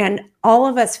 and all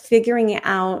of us figuring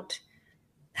out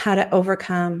how to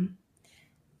overcome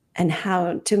and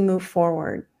how to move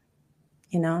forward.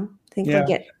 I think we're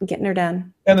getting her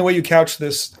done. And the way you couch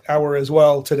this hour as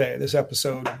well today, this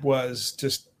episode, was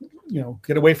just,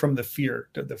 get away from the fear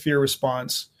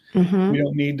response. We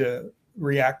don't need to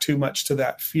react too much to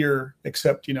that fear,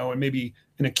 except, in maybe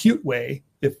an acute way,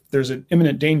 if there's an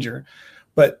imminent danger.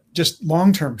 But just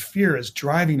long-term fear is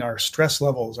driving our stress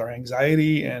levels, our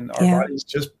anxiety, and our bodies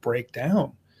just break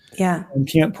down. Yeah. And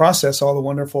can't process all the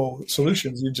wonderful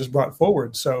solutions you just brought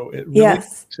forward. So it really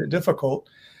makes it difficult.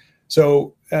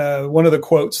 So one of the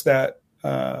quotes that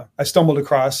I stumbled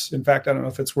across, in fact, I don't know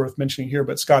if it's worth mentioning here,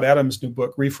 but Scott Adams' new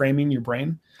book, Reframing Your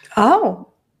Brain. Oh.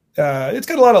 It's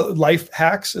got a lot of life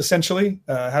hacks, essentially,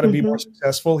 how to be more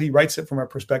successful. He writes it from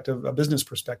a business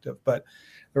perspective, but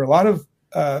there are a lot of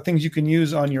things you can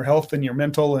use on your health and your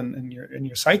mental and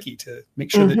your psyche to make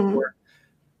sure that your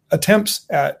attempts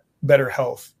at better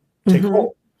health take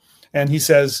hold. And he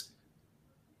says,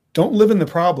 don't live in the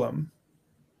problem,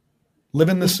 live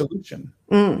in the solution.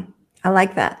 I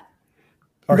like that.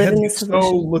 Our heads get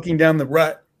so looking down the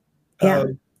rut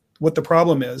of what the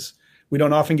problem is. We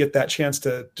don't often get that chance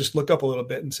to just look up a little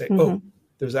bit and say, oh,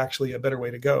 there's actually a better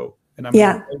way to go. And I'm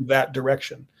going in that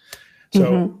direction.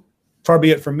 So far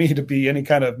be it from me to be any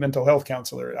kind of mental health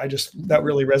counselor. That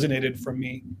really resonated from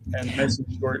me, and nice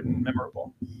and short and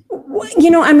memorable.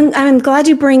 I'm glad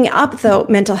you bring up the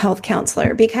mental health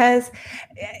counselor, because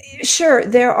sure,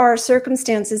 there are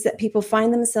circumstances that people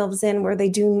find themselves in where they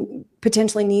do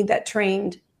potentially need that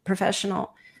trained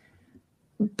professional.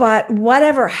 But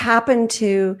whatever happened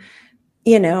to,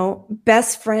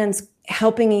 best friends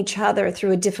helping each other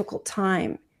through a difficult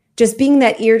time, just being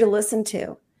that ear to listen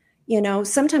to,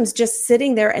 sometimes just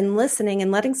sitting there and listening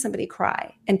and letting somebody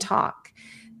cry and talk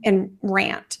and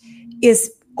rant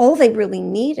is all they really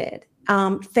needed.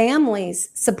 Families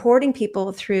supporting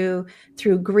people through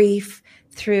grief,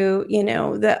 through,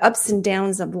 the ups and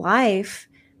downs of life.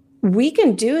 We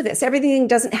can do this. Everything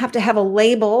doesn't have to have a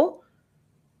label,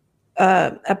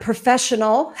 a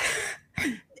professional,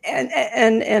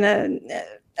 and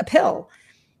a pill,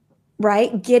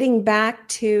 right? Getting back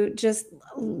to just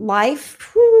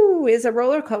life is a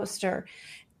roller coaster,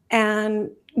 and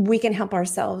we can help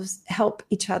ourselves, help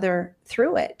each other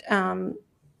through it.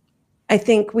 I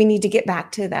think we need to get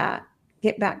back to that,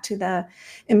 get back to the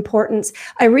importance.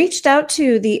 I reached out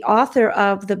to the author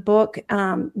of the book,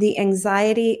 The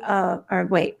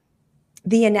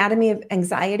Anatomy of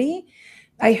Anxiety.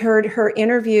 I heard her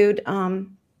interviewed,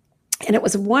 and it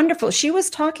was wonderful. She was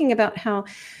talking about how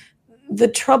the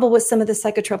trouble with some of the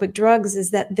psychotropic drugs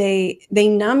is that they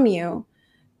numb you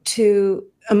to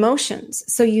emotions.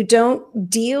 So you don't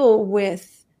deal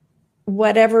with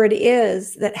whatever it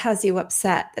is that has you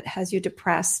upset, that has you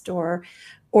depressed, or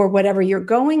whatever you're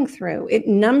going through. It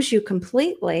numbs you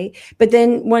completely. But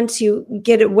then once you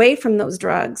get away from those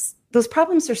drugs, those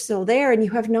problems are still there, and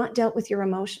you have not dealt with your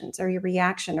emotions or your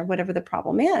reaction or whatever the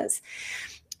problem is.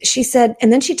 She said,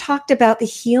 and then she talked about the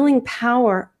healing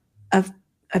power of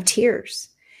tears.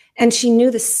 And she knew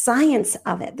the science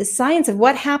of it, the science of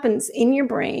what happens in your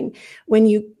brain when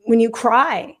you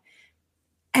cry.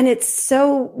 And it's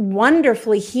so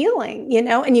wonderfully healing,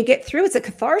 and you get through. It's a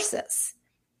catharsis.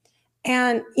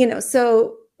 And, it's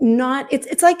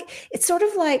sort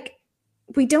of like,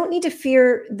 we don't need to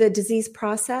fear the disease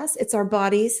process. It's our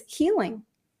body's healing.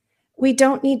 We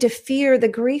don't need to fear the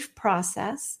grief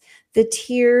process. The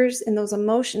tears and those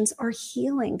emotions are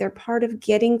healing. They're part of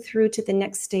getting through to the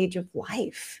next stage of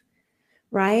life,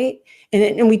 right?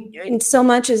 And so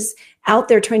much is out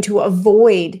there trying to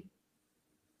avoid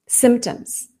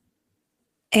symptoms.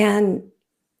 And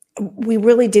we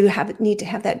really do need to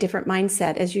have that different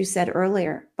mindset, as you said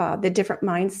earlier, Bob, the different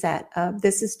mindset of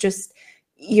this is just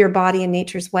your body and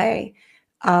nature's way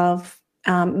of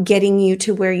getting you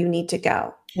to where you need to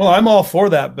go. Well, I'm all for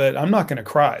that, but I'm not going to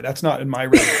cry. That's not in my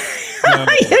realm.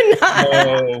 You're not.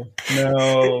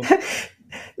 No.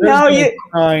 No, you're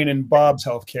crying in Bob's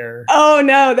healthcare. Oh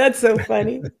no, that's so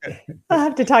funny. I'll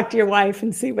have to talk to your wife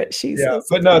and see what she says.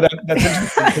 But no, that's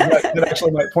interesting. That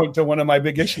actually might point to one of my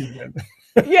big issues. Then.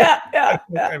 Yeah.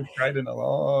 I've cried in a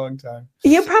long time.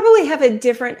 You probably have a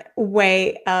different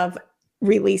way of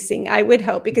releasing, I would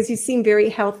hope, because you seem very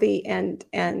healthy and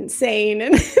sane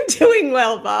and doing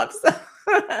well, Bob. So.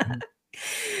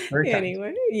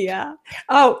 Anyway, yeah.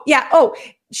 Oh, yeah. Oh,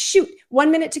 shoot. 1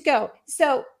 minute to go.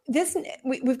 So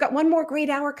we've got one more great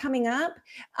hour coming up,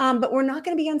 but we're not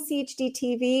going to be on CHD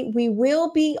TV. We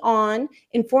will be on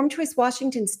Informed Choice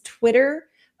Washington's Twitter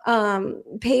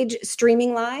page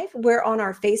streaming live. We're on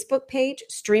our Facebook page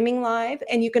streaming live,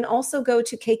 and you can also go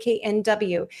to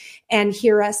KKNW and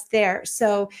hear us there.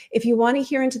 So if you want to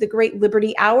hear into the Great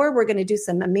Liberty Hour, we're going to do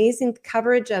some amazing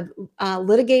coverage of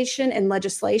litigation and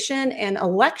legislation and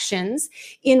elections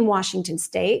in Washington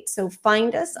State. So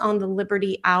find us on the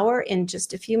Liberty Hour in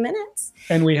just a few minutes.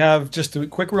 And we have just a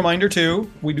quick reminder too,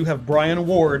 we do have Brian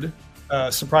Ward,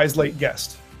 surprise late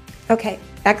guest. Okay,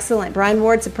 excellent. Brian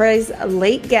Ward, surprise, a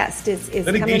late guest, is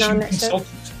coming on that show.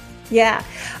 Yeah.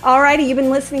 All righty. You've been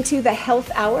listening to the Health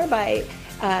Hour by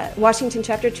Washington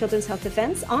Chapter Children's Health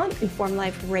Defense on Inform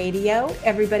Life Radio.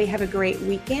 Everybody have a great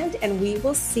weekend, and we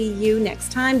will see you next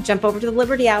time. Jump over to the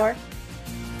Liberty Hour.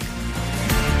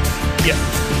 Yeah.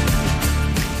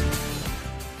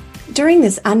 During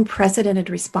this unprecedented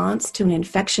response to an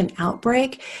infection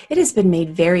outbreak, it has been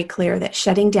made very clear that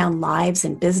shutting down lives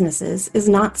and businesses is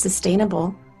not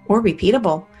sustainable or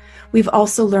repeatable. We've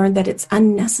also learned that it's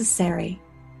unnecessary.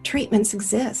 Treatments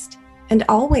exist and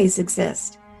always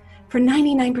exist. For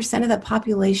 99% of the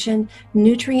population,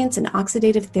 nutrients and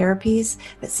oxidative therapies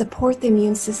that support the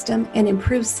immune system and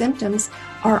improve symptoms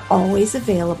are always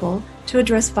available to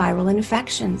address viral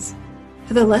infections.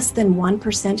 For the less than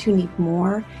 1% who need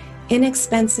more,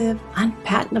 inexpensive,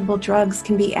 unpatentable drugs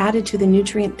can be added to the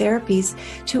nutrient therapies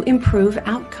to improve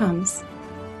outcomes.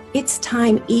 It's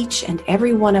time each and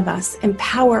every one of us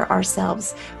empower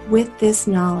ourselves with this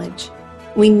knowledge.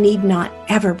 We need not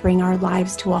ever bring our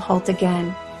lives to a halt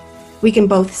again. We can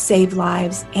both save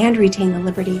lives and retain the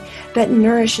liberty that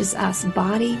nourishes us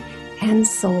body and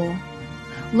soul.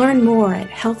 Learn more at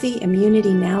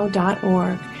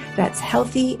healthyimmunitynow.org. That's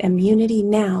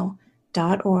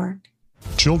healthyimmunitynow.org.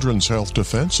 Children's Health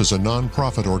Defense is a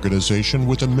nonprofit organization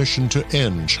with a mission to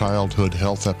end childhood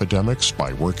health epidemics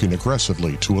by working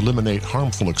aggressively to eliminate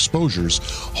harmful exposures,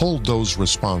 hold those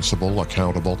responsible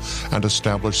accountable, and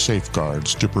establish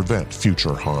safeguards to prevent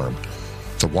future harm.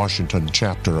 The Washington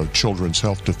chapter of Children's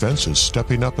Health Defense is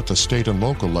stepping up at the state and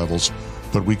local levels,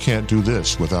 but we can't do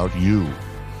this without you.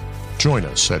 Join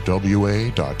us at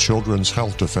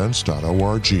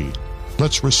wa.childrenshealthdefense.org.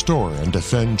 Let's restore and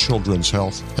defend children's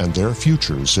health and their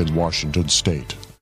futures in Washington State.